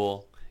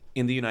school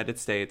in the United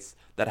States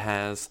that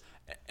has,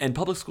 and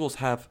public schools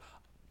have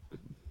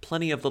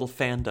plenty of little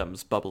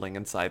fandoms bubbling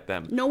inside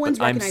them. No one's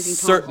But I'm recognizing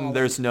Tom certain Holland.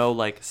 there's no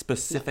like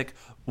specific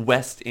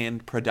West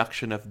End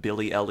production of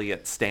Billy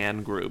Elliot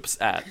stan groups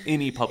at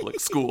any public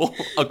school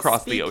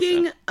across the ocean.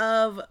 Speaking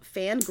of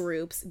fan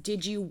groups,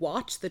 did you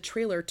watch the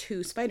trailer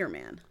to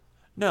Spider-Man?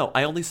 No,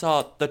 I only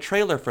saw the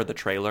trailer for the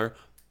trailer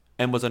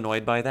and was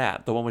annoyed by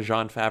that. The one with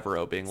Jon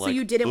Favreau being So like,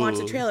 you didn't watch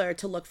the "Ooh." trailer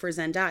to look for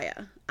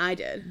Zendaya. I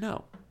did.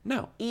 No.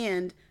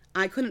 And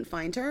I couldn't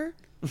find her.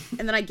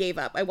 And then I gave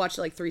up. I watched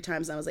it like 3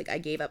 times and I was like, I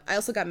gave up. I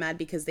also got mad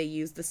because they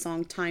used the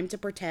song Time to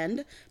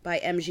Pretend by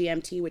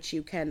MGMT, which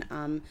you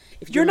can,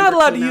 if you You're not remember,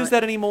 allowed to came use out-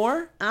 that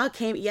anymore.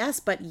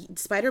 Yes, but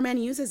Spider-Man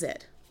uses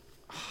it.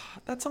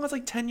 That song is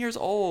like 10 years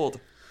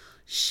old.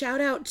 Shout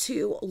out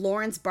to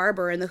Lawrence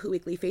Barber in the Who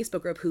Weekly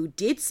Facebook group who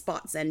did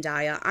spot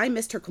Zendaya. I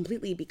missed her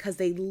completely because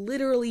they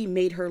literally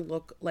made her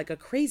look like a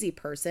crazy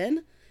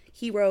person.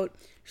 He wrote,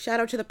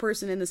 shout out to the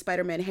person in the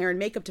Spider-Man hair and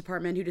makeup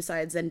department who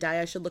decided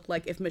Zendaya should look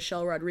like if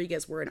Michelle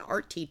Rodriguez were an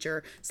art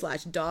teacher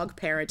 / dog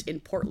parent in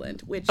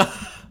Portland, which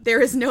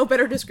there is no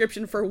better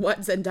description for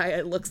what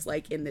Zendaya looks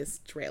like in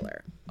this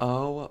trailer.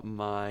 Oh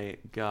my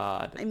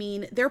God. I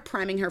mean, they're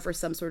priming her for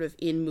some sort of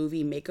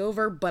in-movie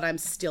makeover, but I'm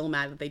still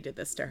mad that they did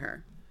this to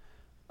her.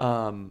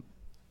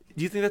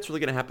 Do you think that's really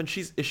going to happen?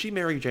 Is she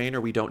Mary Jane, or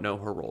we don't know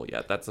her role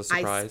yet? That's a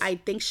surprise. I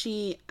think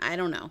I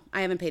don't know.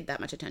 I haven't paid that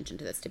much attention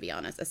to this, to be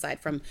honest. Aside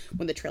from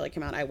when the trailer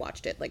came out, I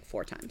watched it like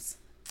 4 times.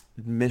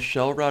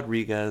 Michelle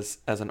Rodriguez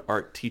as an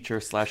art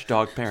teacher /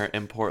 dog parent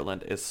in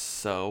Portland is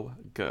so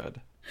good.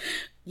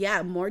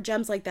 Yeah, more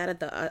gems like that at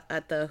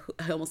the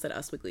I almost said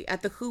Us Weekly,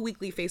 at the Who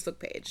Weekly Facebook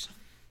page.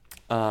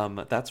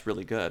 That's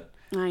really good.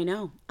 I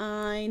know.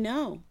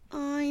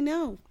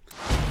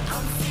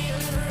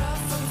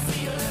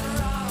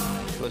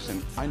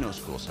 Listen, I know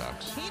school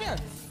sucks. Peter,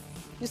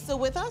 you still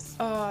with us?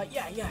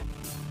 Yeah.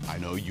 I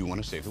know you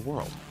want to save the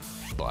world,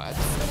 but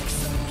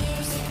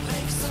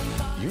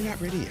you're not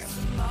ready yet.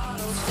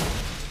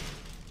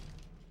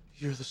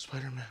 You're the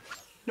Spider-Man.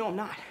 No,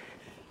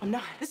 I'm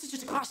not. This is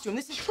just a costume.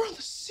 This is... You're on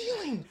the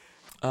ceiling.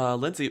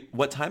 Lindsay,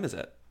 what time is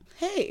it?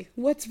 Hey,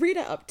 what's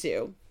Rita up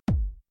to?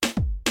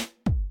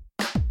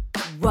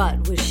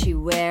 What was she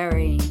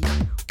wearing?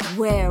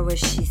 Where was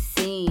she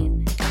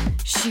seen?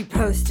 She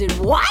posted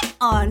what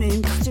on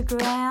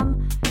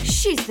Instagram?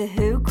 She's the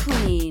Who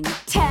Queen.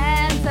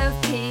 Tens of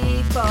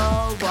people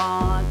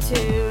want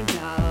to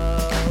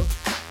know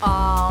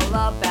all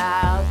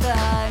about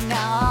the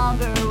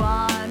number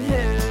one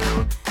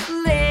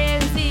Who.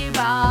 Lindsay,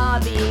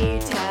 Bobby,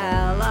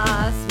 tell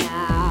us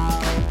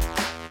now.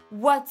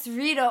 What's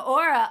Rita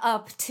Ora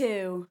up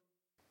to?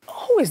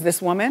 Who is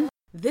this woman?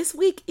 This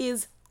week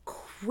is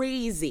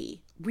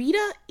crazy.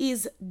 Rita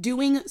is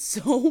doing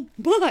so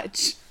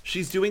much.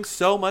 She's doing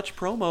so much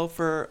promo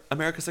for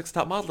America's Next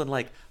Top Model and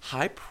like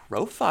high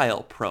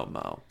profile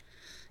promo.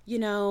 You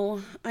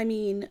know, I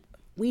mean,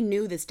 we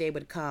knew this day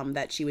would come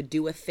that she would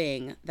do a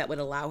thing that would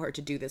allow her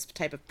to do this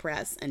type of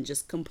press and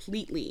just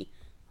completely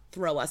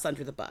throw us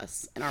under the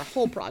bus and our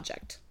whole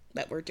project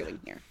that we're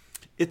doing here.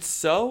 It's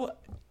so,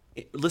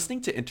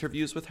 listening to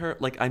interviews with her,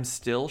 like I'm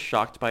still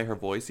shocked by her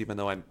voice, even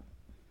though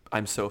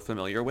I'm so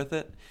familiar with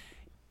it.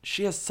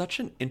 She has such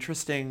an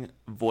interesting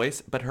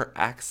voice, but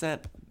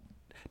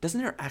doesn't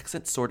her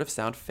accent sort of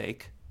sound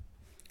fake?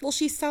 Well,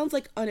 she sounds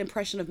like an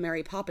impression of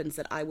Mary Poppins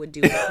that I would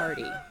do at a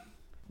party.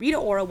 Rita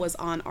Ora was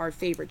on our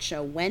favorite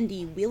show,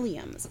 Wendy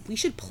Williams. We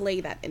should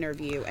play that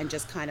interview and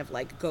just kind of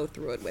like go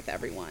through it with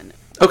everyone.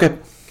 Okay.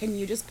 Can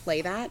you just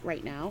play that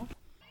right now?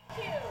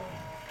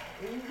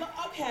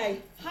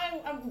 Okay.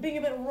 Hi, I'm being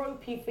a bit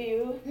ropey for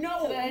you.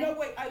 No, today. no,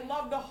 wait. I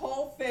love the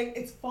whole thing.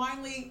 It's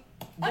finally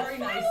very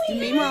nice.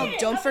 Meanwhile,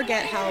 don't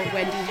forget how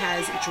Wendy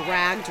has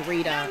dragged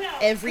Rita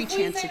every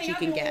chance that she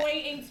can get. I've been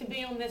waiting to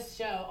be on this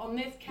show, on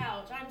this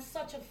couch. I'm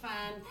such a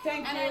fan.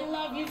 Thank you. And I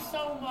love you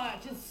so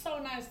much. It's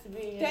so nice to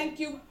be here. Thank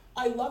you.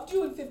 I loved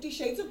you in 50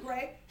 Shades of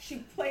Grey. She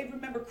played,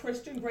 remember,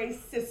 Christian Grey's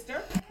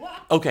sister.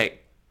 Okay,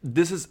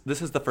 this is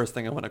the first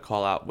thing I want to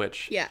call out,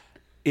 which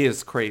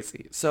is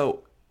crazy.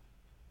 So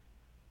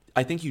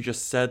I think you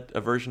just said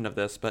a version of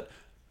this, but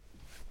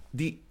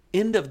the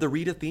end of the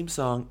Rita theme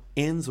song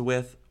ends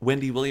with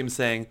Wendy Williams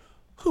saying,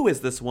 Who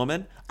is this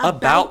woman?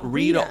 About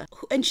Rita.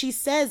 And she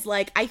says,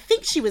 like, I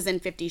think she was in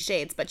 50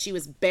 Shades, but she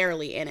was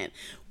barely in it.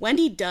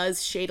 Wendy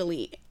does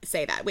shadily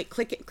say that. Wait,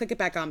 click it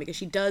back on, because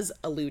she does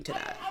allude to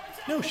that.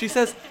 No, she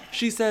says,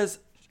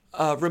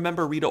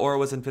 remember Rita Ora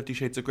was in 50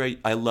 Shades of Grey?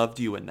 I loved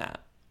you in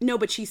that. No,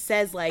 but she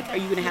says, like, are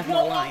you going to have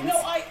more lines? No,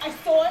 I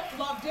saw it,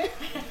 loved it.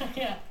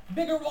 Yeah.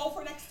 Bigger role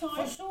for next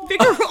time. For sure.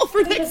 Bigger role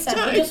for next 100%.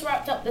 time. We just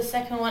wrapped up the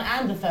second one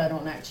and the third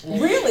one,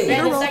 actually. Really? Yeah,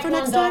 Bigger the role second for one,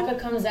 next time? Darker,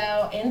 comes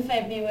out in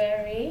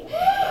February.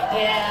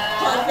 Yeah.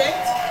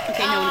 Perfect.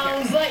 Okay, no one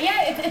cares. But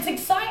yeah, it's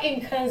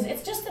exciting because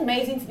it's just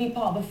amazing to be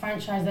part of a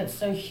franchise that's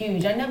so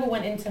huge. I never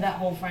went into that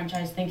whole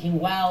franchise thinking,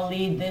 wow,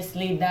 lead this,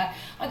 lead that.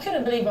 I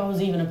couldn't believe I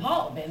was even a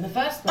part of it in the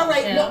first place. All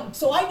right, you know?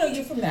 so I know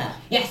you from that.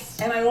 Yes.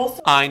 And I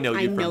also I know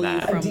you from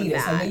that.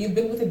 Adidas. I know you've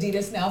been with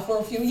Adidas now for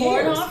a few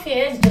years. 4.5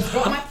 years, just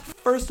got my...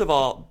 First of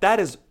all, that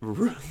is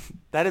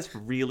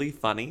really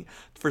funny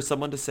for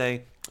someone to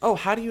say,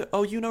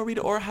 you know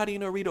Rita Ora? How do you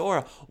know Rita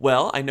Ora?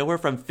 Well, I know her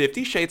from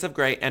 50 Shades of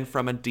Grey and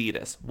from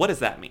Adidas. What does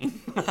that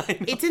mean?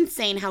 It's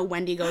insane how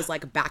Wendy goes,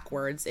 like,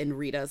 backwards in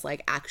Rita's,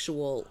 like,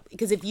 actual...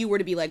 Because if you were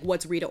to be like,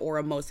 what's Rita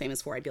Ora most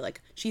famous for? I'd be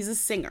like, she's a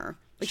singer.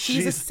 Like,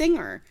 she's a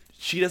singer.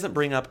 She doesn't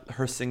bring up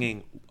her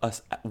singing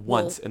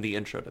once in the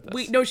intro to this.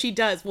 Wait, no, she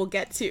does. We'll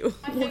get to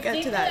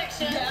that.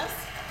 Yes.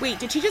 Wait,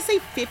 did she just say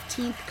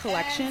 15th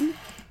collection?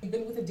 You've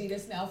been with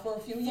Adidas now for a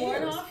few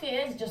 4.5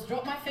 years, just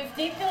dropped my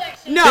 15th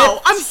collection. No,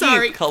 I'm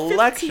sorry.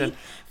 Collection.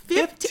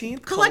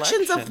 15th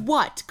collections of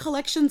what?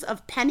 Collections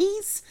of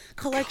pennies?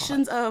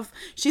 Collections of...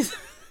 She's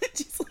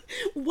like,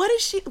 what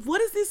is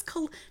this?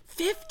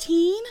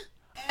 15?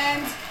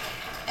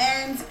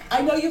 And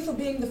I know you for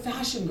being the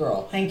fashion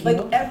girl. Thank you.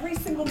 Like every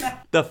single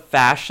The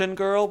fashion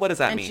girl? What does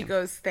that mean? And she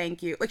goes,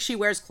 thank you. Like, she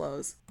wears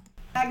clothes.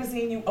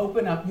 magazine you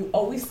open up, you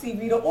always see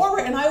Rita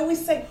Ora, and I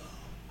always say,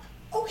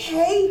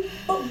 okay,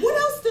 but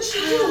what else does she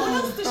do? What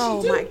else does she do?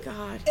 Oh my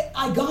God.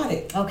 I got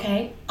it.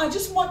 Okay. I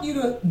just want you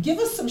to give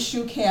us some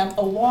shoe cam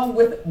along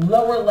with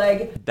lower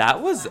leg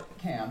That was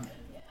cam.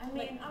 I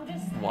mean, I'm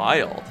just...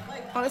 wild.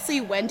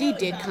 Honestly, Wendy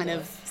did kind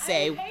of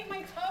say,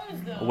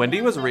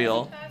 Wendy was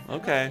real.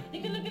 Okay.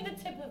 You can look at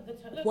the tip of the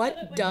toe.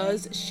 what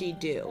does she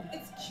do?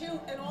 It's cute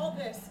and all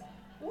this.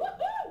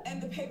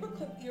 And the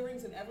paperclip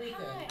earrings and everything.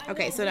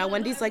 Okay, so now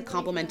Wendy's like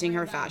complimenting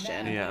her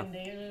fashion. Yeah.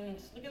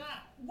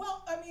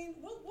 Well, I mean,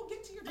 we'll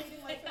get to your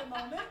dating life in a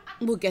moment.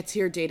 We'll get to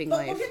your dating But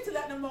life. we'll get to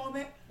that in a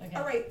moment. Okay.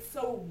 All right,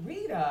 so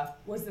Rita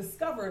was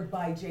discovered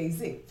by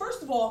Jay-Z.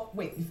 First of all,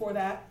 wait, before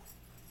that.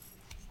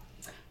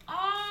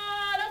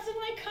 Ah, that's in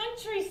my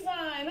country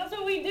sign. That's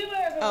what we do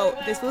everywhere. Oh,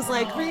 this was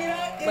like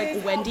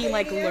Wendy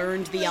like Albanian.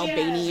 learned the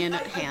Albanian I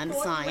hand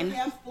thought sign. You were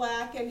half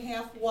black and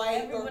half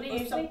white or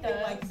usually something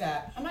does. like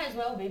that. I might as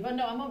well be, but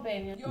no, I'm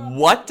Albanian.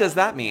 What does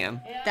that mean?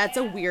 That's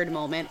a weird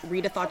moment.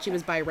 Rita thought she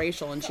was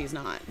biracial and she's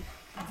not.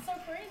 That's so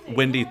crazy.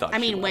 Wendy thought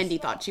she was. Wendy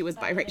thought she was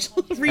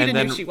biracial. Rita And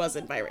then- knew she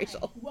wasn't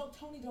biracial. Well,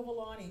 Tony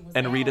Dovolani was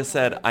And Rita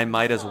said, I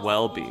might as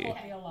well be.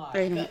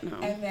 I don't know.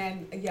 And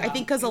then, yeah. I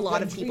think because a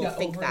lot of Drita people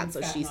think over that, in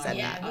so Staten she said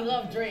Island. that. We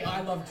love Drita.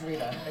 I love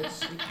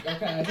Drita.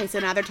 Okay. Okay, so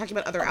now they're talking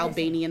about other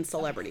Albanian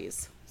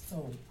celebrities.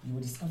 So, you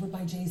were discovered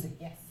by Jay-Z.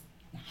 Yes.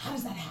 Now, how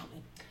does that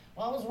happen?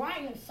 Well, I was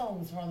writing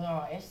songs for other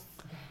artists,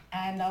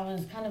 and I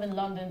was kind of in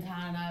London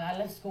town. I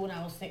left school when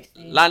I was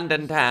 16.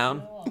 London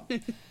town.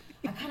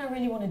 I kind of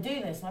really want to do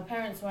this. My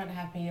parents weren't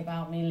happy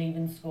about me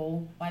leaving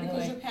school, by the Because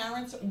way. your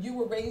parents, you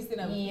were raised in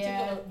a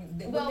Yeah.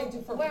 particular, Well, what did they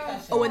do for where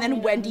profession? Oh, and then You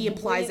know, Wendy with the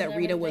implies that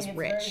bullying Rita and was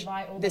everything, it's rich. very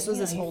vital This that, was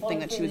you this know, you whole follow thing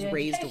that she through was with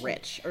raised education.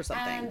 rich or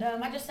something.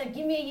 And I just said,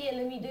 give me a year,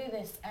 let me do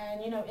this.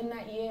 And, you know, in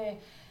that year,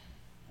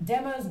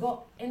 Demos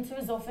got into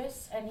his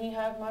office and he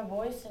heard my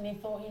voice and he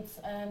thought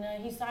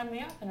he signed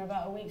me up in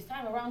about a week's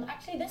time, around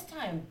actually this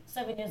time,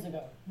 7 years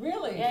ago.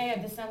 Really? Yeah,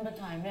 December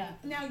time, yeah.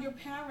 Now, your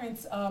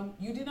parents,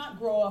 you did not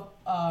grow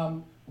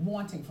up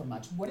wanting for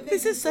much. What did they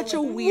This do is for such a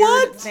living?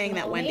 weird thing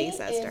that Mommy Wendy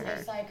says to is her.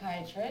 a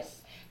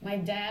psychiatrist. My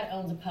dad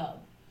owns a pub.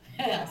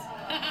 Yes.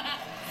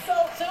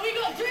 So we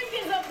got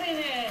drinkers up in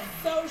here.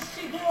 So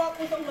she grew up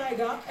with a leg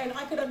up, and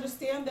I could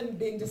understand them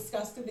being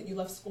disgusted that you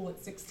left school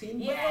at 16,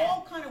 but it Yeah.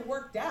 all kind of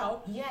worked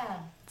out. Yeah.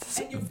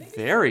 And your biggest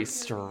Very failure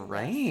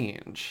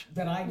strange.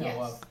 that I know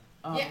Yes.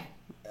 of. Yeah.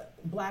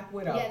 Black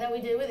Widow. Yeah, that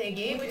we did with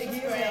Iggy, which is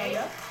Iggy great.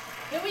 Azalea.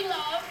 That we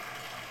love.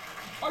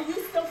 Are you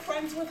still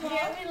friends with her?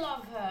 Yeah, we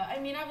love her. I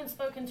mean, I haven't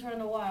spoken to her in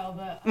a while,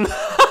 but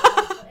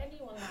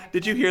anyone like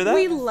Did you hear that?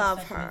 We love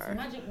It's a her.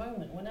 magic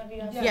moment whenever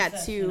you have Yeah,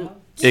 sex, to- you know?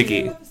 Iggy. Do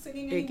you have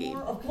singing Iggy.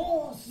 anymore? Of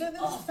course.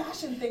 This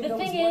fashion thing The that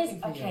thing was is,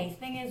 working for you.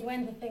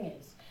 thing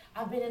is,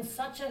 I've been in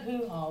such a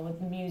hoo-ha with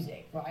the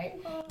music, right?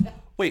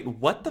 Wait,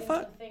 what the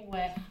fuck? Thing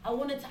where I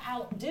wanted to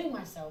outdo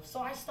myself, so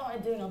I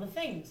started doing other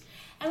things.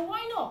 And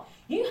why not?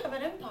 You have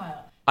an empire.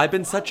 I've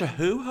been such a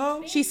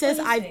hoo-ha? She says,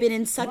 I've been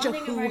in such a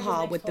Running a America's hoo-ha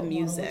Next with the Top Model,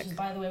 music. Which is,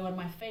 by the way, one of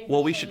my favorite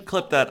Well, we shows. should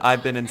clip that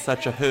I've been in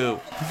such a who. Right,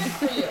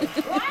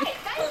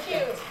 thank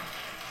you.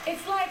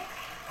 It's like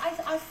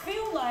I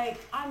feel like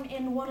I'm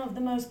in one of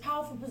the most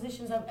powerful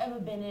positions I've ever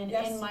been in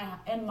Yes.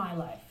 in my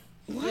life.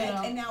 What? You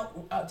know? And now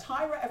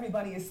Tyra,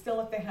 everybody is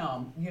still at the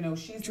helm. You know,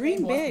 she's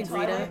Dream the boss. big,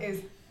 Tyra Rita.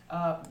 is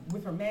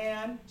with her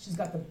man. She's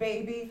got the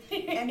baby.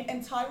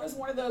 and Tyra's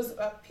one of those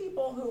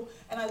people who,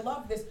 and I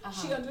love this,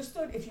 she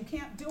understood if you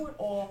can't do it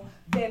all,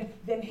 then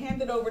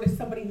hand it over to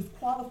somebody who's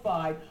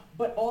qualified,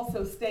 but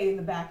also stay in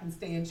the back and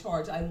stay in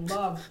charge. I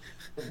love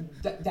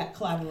that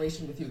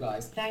collaboration with you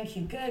guys. Thank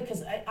you. Good,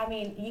 because I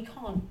mean, you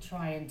can't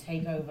try and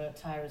take over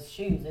Tyra's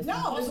shoes. It's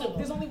impossible.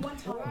 There's only one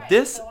Tyra. Right.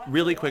 This, So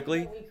really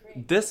quickly,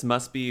 this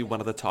must be one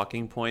of the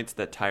talking points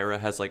that Tyra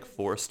has like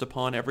forced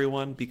upon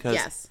everyone,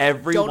 because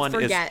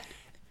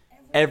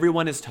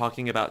everyone is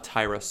talking about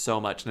Tyra so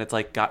much, and it's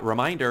like,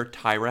 reminder,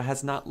 Tyra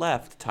has not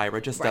left.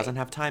 Tyra just doesn't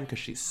have time because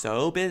she's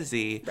so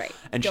busy,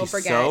 and Don't she's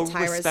forget, so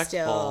Tyra's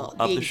respectful still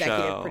of the the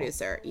executive show.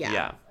 producer.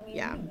 Yeah.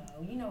 Yeah.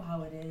 You know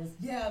how it is.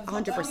 Yeah,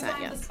 100%,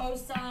 yes. The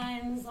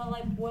cosigns are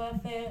like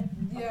worth it.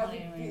 Yeah,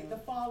 the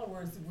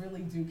followers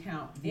really do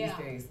count these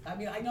days. I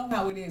mean, I know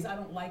how it is. I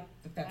don't like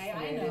that that's the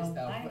way it is,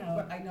 though.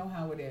 But I know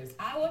how it is.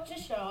 I watch your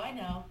show. I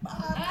know.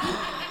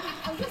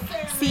 I'm just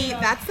saying. See,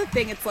 that's the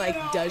thing. It's like,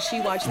 does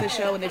she watch the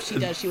show? And if she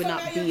does, she would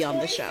not be on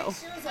the show.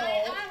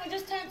 I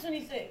just turned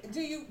 26.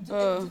 Did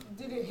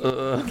it hit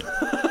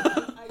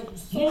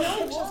you know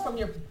pictures from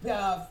your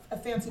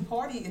fancy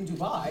party in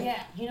Dubai?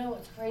 Yeah, you know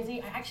what's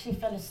crazy? I actually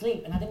fell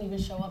asleep and I didn't even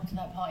show up to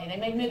that party. They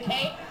made me a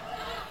cake.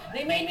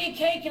 They made me a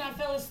cake and I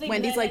fell asleep.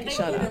 Wendy's like,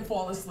 shut up. Didn't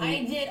fall asleep.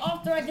 I did.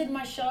 After I did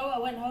my show, I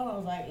went home. I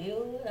was like,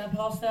 ew, and I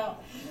passed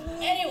out.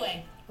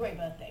 Anyway, great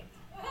birthday.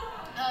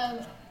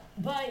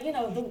 But you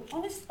know,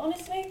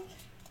 honestly,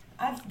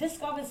 I've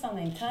discovered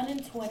something.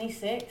 Turning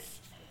 26,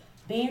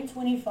 being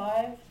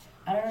 25.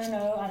 I don't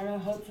know.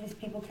 Hopefully,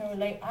 people can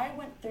relate. I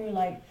went through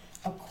like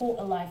a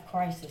quarter-life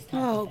crisis.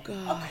 Oh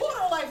God. A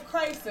quarter-life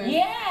crisis.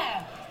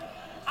 Yeah,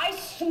 I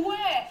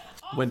swear.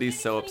 Wendy's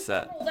so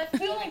upset. I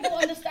feel like they'll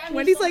understand me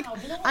Wendy's like,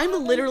 somehow. You know what I'm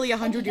happened? literally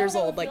 100 years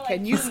Sometimes I old. Like, feel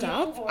can you too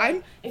stop? young, or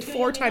I'm if you're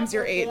 4 young times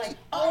your enough, age. you're like,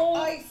 oh,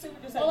 I see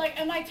what you're saying. or like,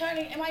 am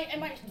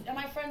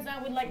I friends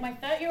now with like my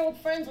 30-year-old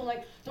friends, or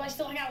like, do I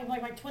still hang out with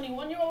like my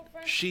 21-year-old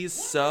friends? She's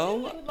What so...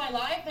 am I doing with my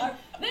life? And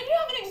then you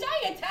have an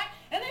anxiety attack,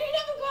 and then you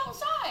never go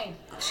outside.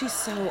 She's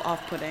so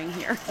off-putting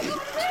here.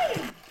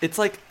 It's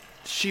like,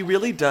 she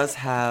really does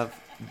have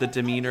the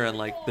demeanor and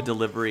like the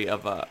delivery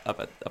of a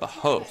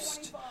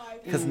host,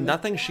 because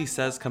nothing she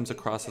says comes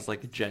across as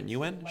like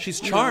genuine. She's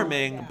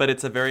charming, but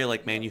it's a very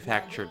like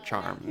manufactured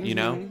charm, you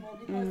know?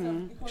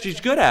 She's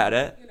good at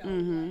it,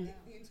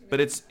 but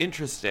it's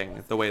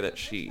interesting the way that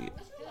she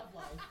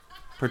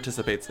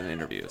participates in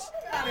interviews.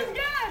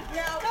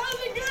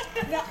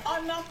 Now,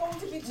 I'm not going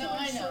to be too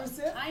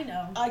intrusive. I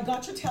know. I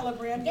got your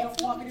telegram. You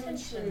don't want me to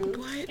intrude.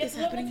 What Gets is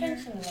a little happening here?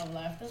 attention in love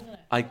life, doesn't it?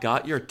 I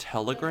got your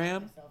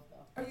telegram?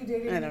 Are you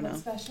dating I don't anyone know.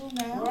 special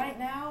now? Right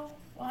now,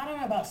 well, I don't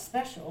know about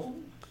special,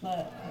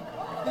 but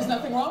There's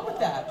nothing wrong with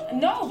that.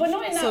 no, but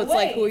not in that way. So it's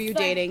like, who are you It's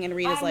dating? And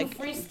Rita's I'm like, a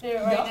free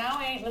spirit right no. now.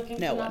 I ain't looking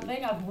No for one.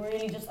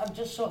 nothing. I've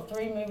just shot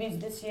 3 movies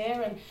this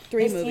year, and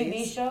 3 this TV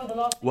movies. show. The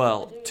last.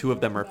 Well, 2 of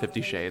them are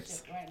 50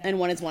 Shades. and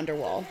one is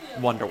Wonderwall.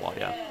 Wonderwall,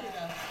 yeah.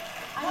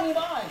 Have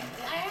fun.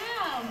 I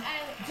am.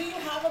 And Do you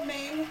have a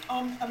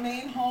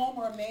main home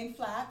or a main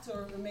flat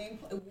or a main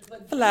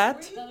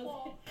Flat.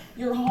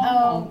 Your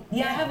home?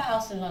 yeah, I have a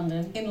house in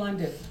London. In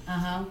London.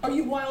 Uh-huh. Are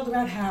you wild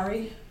about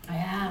Harry? I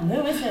am.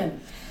 Who isn't?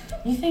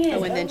 You think it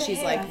is? Oh, and then over she's,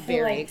 here, like, I feel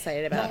very like,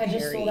 excited about like I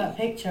just Harry. saw that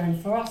picture,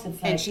 and for us,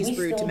 it's like And she's we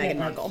rude to still Meghan get,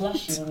 Markle. Like,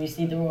 flushy when we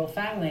see the royal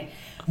family,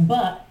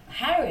 but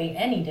Harry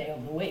any day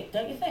of the week,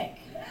 don't you think?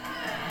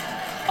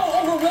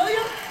 Oh, over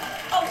William?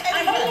 Oh,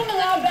 I hope I'm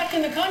allowed back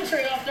in the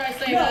country after I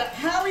say no, that.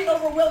 Harry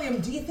over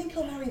William. Do you think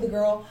he'll marry the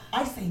girl?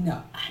 I say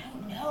no. I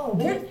don't know,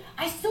 but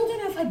I still don't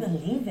know if I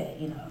believe it.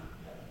 You know.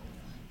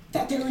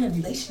 That they're in a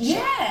relationship.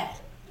 Yeah.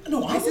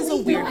 No, This is a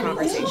weird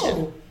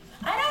conversation.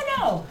 I don't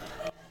know.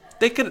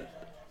 They could...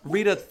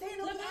 Rita... Look,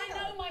 I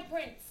know my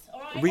prince. All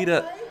right.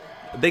 Rita...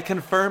 They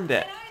confirmed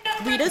it.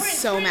 Rita's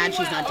so mad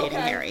she's not dating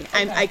Harry.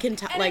 I can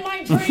tell, like,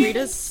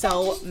 Rita's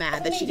so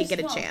mad that she didn't get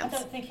a chance.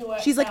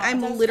 She's like,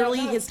 I'm literally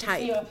his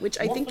type, which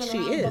I think she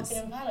is.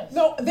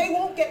 No, they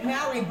won't get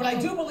married, but I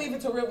do believe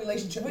it's a real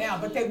relationship now,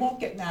 but they won't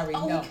get married,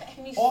 no.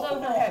 Off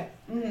with her head.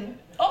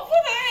 Off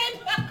with her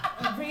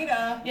head.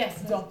 Rita.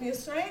 Yes. Don't be a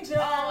stranger.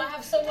 Oh, I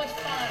have so much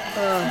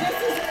fun.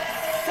 This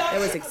is such It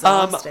was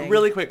exhausting.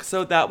 Really quick,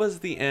 so that was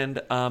the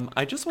end.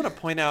 I just want to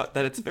point out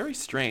that it's very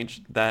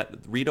strange that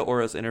Rita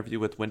Ora's interview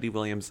with Wendy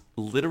Williams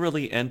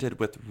literally ended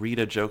with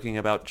Rita joking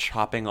about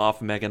chopping off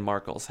Meghan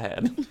Markle's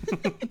head.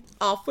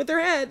 Off with her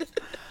head.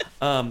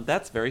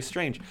 That's very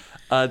strange.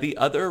 The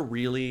other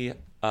really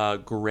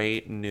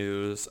great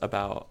news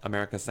about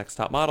America's Next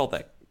Top Model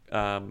that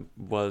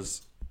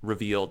was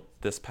revealed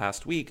this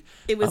past week.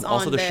 It was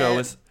also on the show the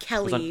was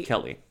Kelly. on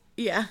Kelly.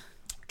 Yeah.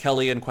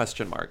 Kelly and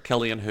question mark.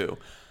 Kelly and who?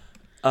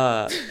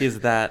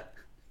 Is that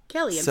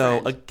Kelly and so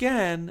friend.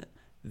 again,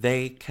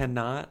 they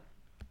cannot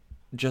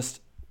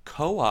just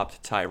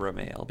co-opt Tyra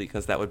Mail,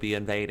 because that would be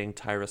invading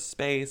Tyra's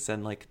space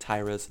and like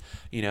Tyra's,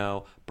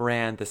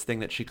 brand, this thing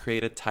that she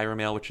created, Tyra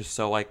Mail, which is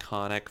so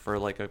iconic for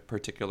like a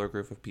particular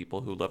group of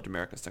people who loved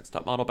America's Next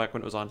Top Model back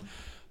when it was on.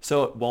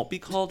 So it won't be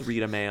called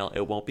Rita Mail.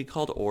 It won't be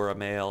called Aura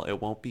Mail.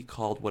 It won't be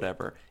called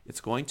whatever.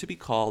 It's going to be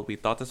called, we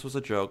thought this was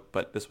a joke,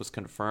 but this was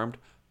confirmed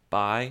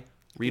by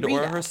Rita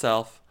Ora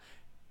herself.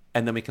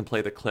 And then we can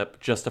play the clip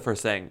just of her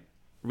saying,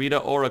 Rita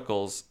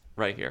Oracles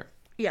right here.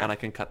 Yeah. And I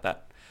can cut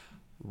that.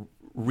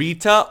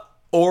 Rita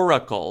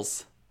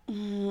Oracles.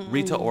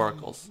 Rita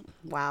Oracles.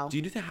 Wow. Do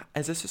you think,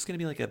 is this just going to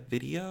be like a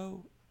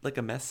video, like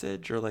a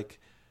message, or like,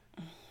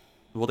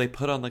 will they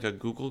put on like a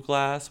Google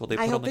Glass? Will they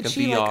put I hope on like that a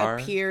she VR?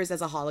 like appears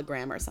as a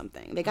hologram or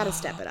something. They got to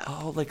step it up.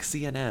 Oh, like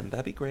CNN.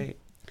 That'd be great.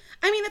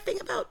 I mean, the thing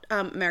about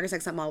America's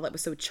Next Top Model that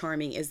was so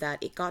charming is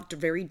that it got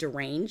very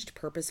deranged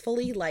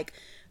purposefully. Like,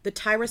 the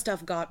Tyra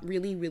stuff got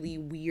really, really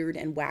weird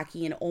and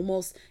wacky and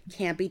almost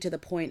campy to the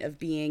point of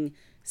being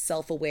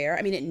self-aware.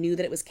 I mean, it knew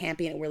that it was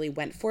campy and it really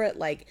went for it.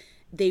 Like,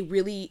 they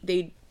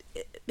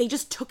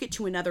just took it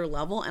to another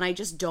level, and I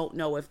just don't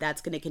know if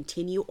that's going to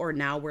continue, or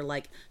now we're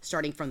like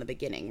starting from the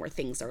beginning where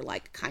things are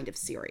like kind of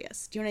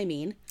serious. Do you know what I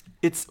mean?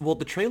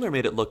 The trailer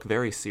made it look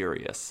very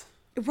serious.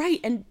 Right,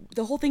 and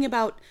the whole thing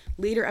about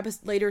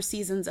later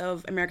seasons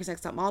of America's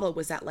Next Top Model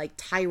was that like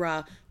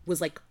Tyra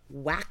was like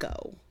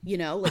wacko,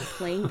 like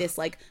playing this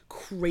like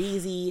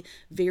crazy,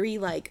 very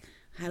like,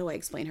 how do I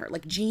explain her?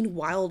 Like Gene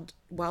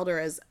Wilder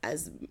as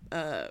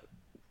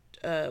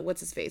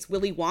what's his face?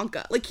 Willy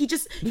Wonka. Like he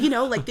just,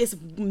 like this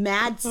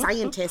mad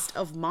scientist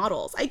of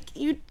models.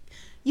 You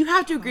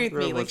have to agree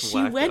with me. Like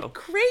she went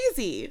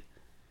crazy.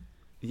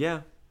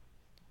 Yeah.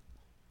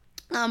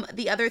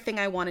 The other thing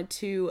I wanted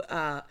to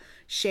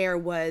share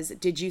was,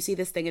 did you see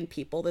this thing in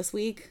People this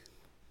week?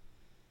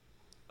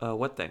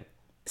 What thing?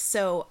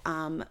 So,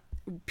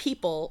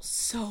 People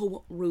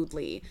so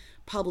rudely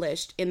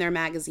published in their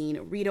magazine,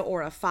 Rita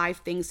Ora, 5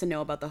 things to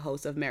know about the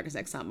host of America's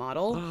Next Top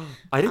Model.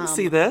 I didn't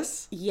see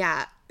this.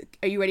 Yeah.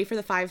 Are you ready for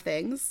the 5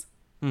 things?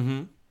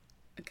 Mm-hmm.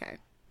 Okay.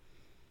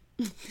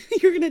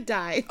 You're gonna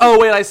die. Oh,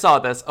 wait, I saw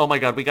this. Oh my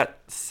God, we got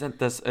sent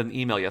this an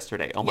email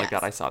yesterday. Oh my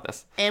God, I saw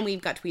this. And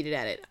we've got tweeted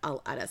at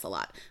us a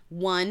lot.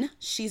 1,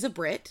 she's a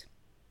Brit.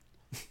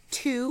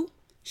 2,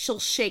 she'll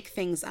shake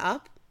things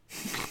up.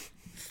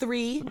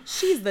 3,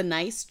 she's the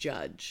nice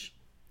judge.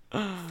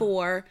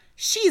 4,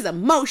 she's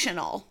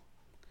emotional.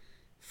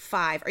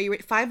 5, are you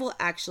ready? 5 will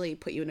actually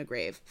put you in a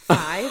grave.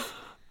 5,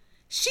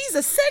 she's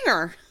a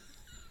singer.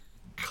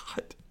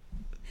 God.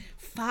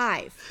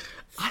 5.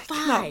 I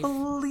cannot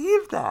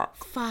believe that.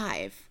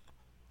 5.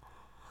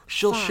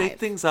 She'll shake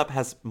things up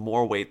has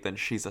more weight than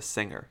she's a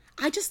singer.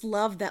 I just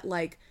love that,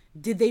 like,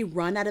 did they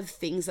run out of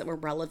things that were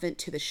relevant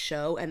to the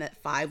show, and that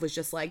 5 was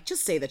just like,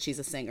 just say that she's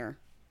a singer.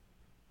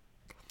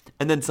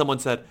 And then someone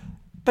said,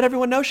 but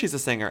everyone knows she's a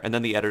singer. And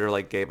then the editor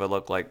like gave a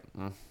look like,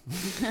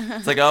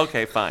 It's like,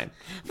 okay, fine.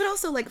 But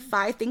also, like,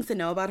 5 things to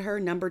know about her.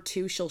 Number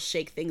 2, she'll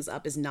shake things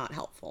up is not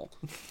helpful.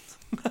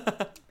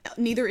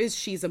 Neither is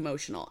she's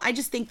emotional. I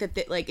just think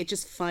that like, it's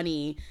just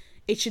funny.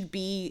 It should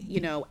be,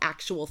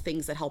 actual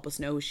things that help us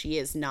know who she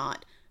is,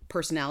 not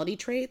personality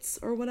traits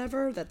or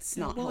whatever. That's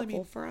not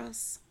helpful for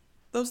us.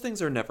 Those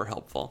things are never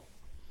helpful.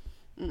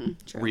 True.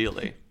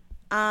 Really.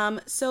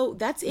 So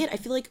that's it. I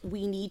feel like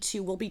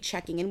we'll be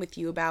checking in with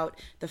you about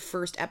the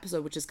first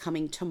episode, which is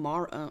coming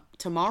tomorrow.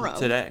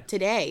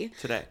 Today.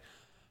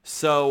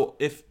 So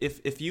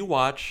if you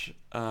watch,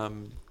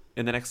 in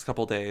the next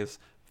couple days,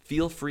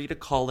 feel free to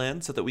call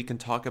in so that we can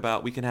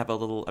have a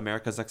little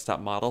America's Next Top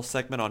Model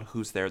segment on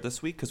who's there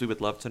this week, because we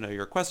would love to know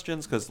your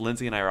questions, because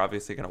Lindsay and I are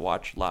obviously going to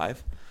watch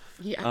live.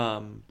 Yeah.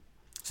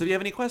 So if you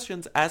have any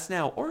questions, ask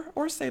now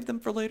or save them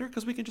for later,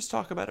 because we can just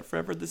talk about it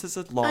forever. This is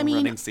a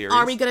long-running series.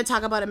 Are we going to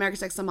talk about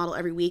America's Next Top Model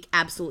every week?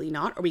 Absolutely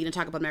not. Are we going to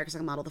talk about America's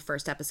Next Top Model the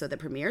first episode that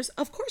premieres?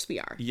 Of course we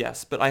are.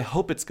 Yes, but I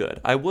hope it's good.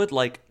 I would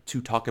like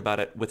to talk about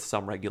it with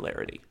some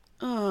regularity.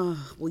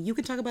 Well, you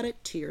can talk about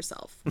it to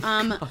yourself.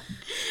 And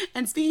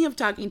speaking of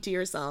talking to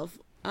yourself,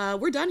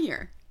 we're done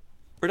here.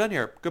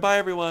 Goodbye,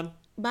 everyone.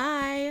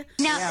 Bye.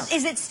 Now,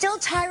 is it still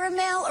Tyra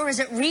Mail or is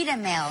it Rita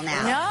Mail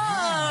now?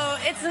 No,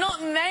 it's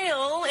not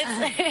mail.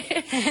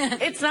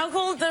 It's now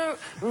called the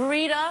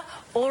Rita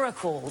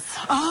Oracles.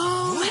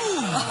 Oh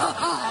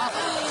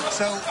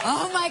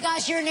my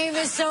gosh, your name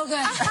is so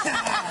good.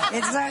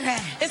 It's so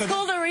good. It's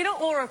called the Rita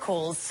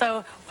Oracles.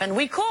 So when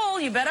we call,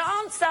 you better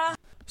answer.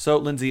 So,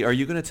 Lindsay, are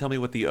you going to tell me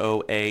what the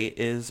OA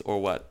is or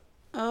what?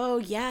 Oh,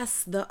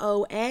 yes, the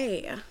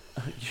OA.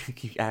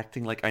 You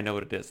acting like I know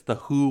what it is. The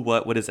who,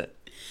 what is it?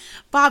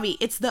 Bobby,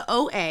 it's the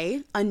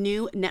OA, a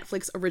new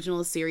Netflix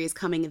original series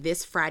coming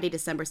this Friday,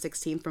 December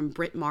 16th from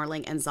Britt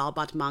Marling and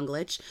Zalbat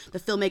Manglich, the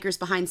filmmakers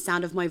behind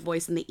Sound of My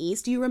Voice in the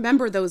East. Do you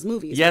remember those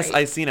movies? Yes,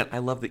 right? I've seen it. I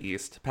love the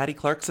East. Patty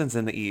Clarkson's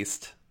in the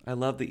East. I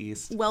love the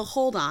East. Well,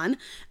 hold on.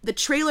 The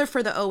trailer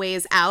for the OA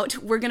is out.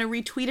 We're going to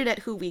retweet it at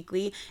Who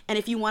Weekly. And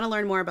if you want to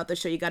learn more about the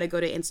show, you got to go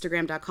to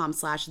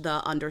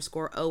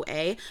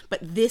Instagram.com/the_OA. But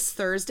this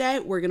Thursday,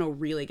 we're going to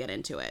really get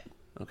into it.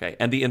 Okay.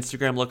 And the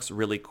Instagram looks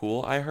really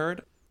cool, I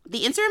heard.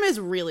 The Instagram is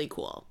really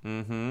cool.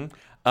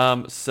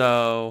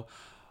 So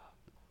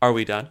are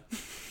we done?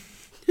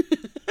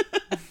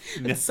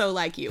 It's so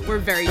like you. We're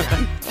very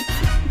done.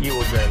 You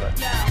will dream it.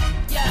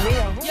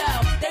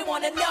 They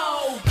want to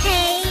know.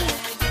 Hey,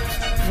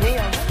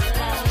 Mia.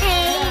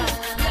 hey,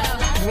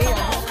 Mia.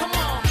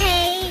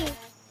 hey.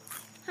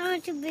 I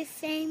want to be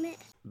famous.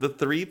 The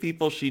 3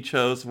 people she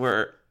chose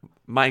were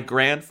my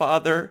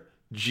grandfather,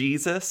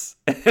 Jesus,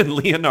 and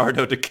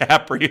Leonardo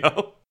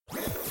DiCaprio.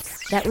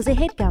 That was a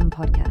HeadGum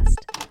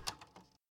podcast.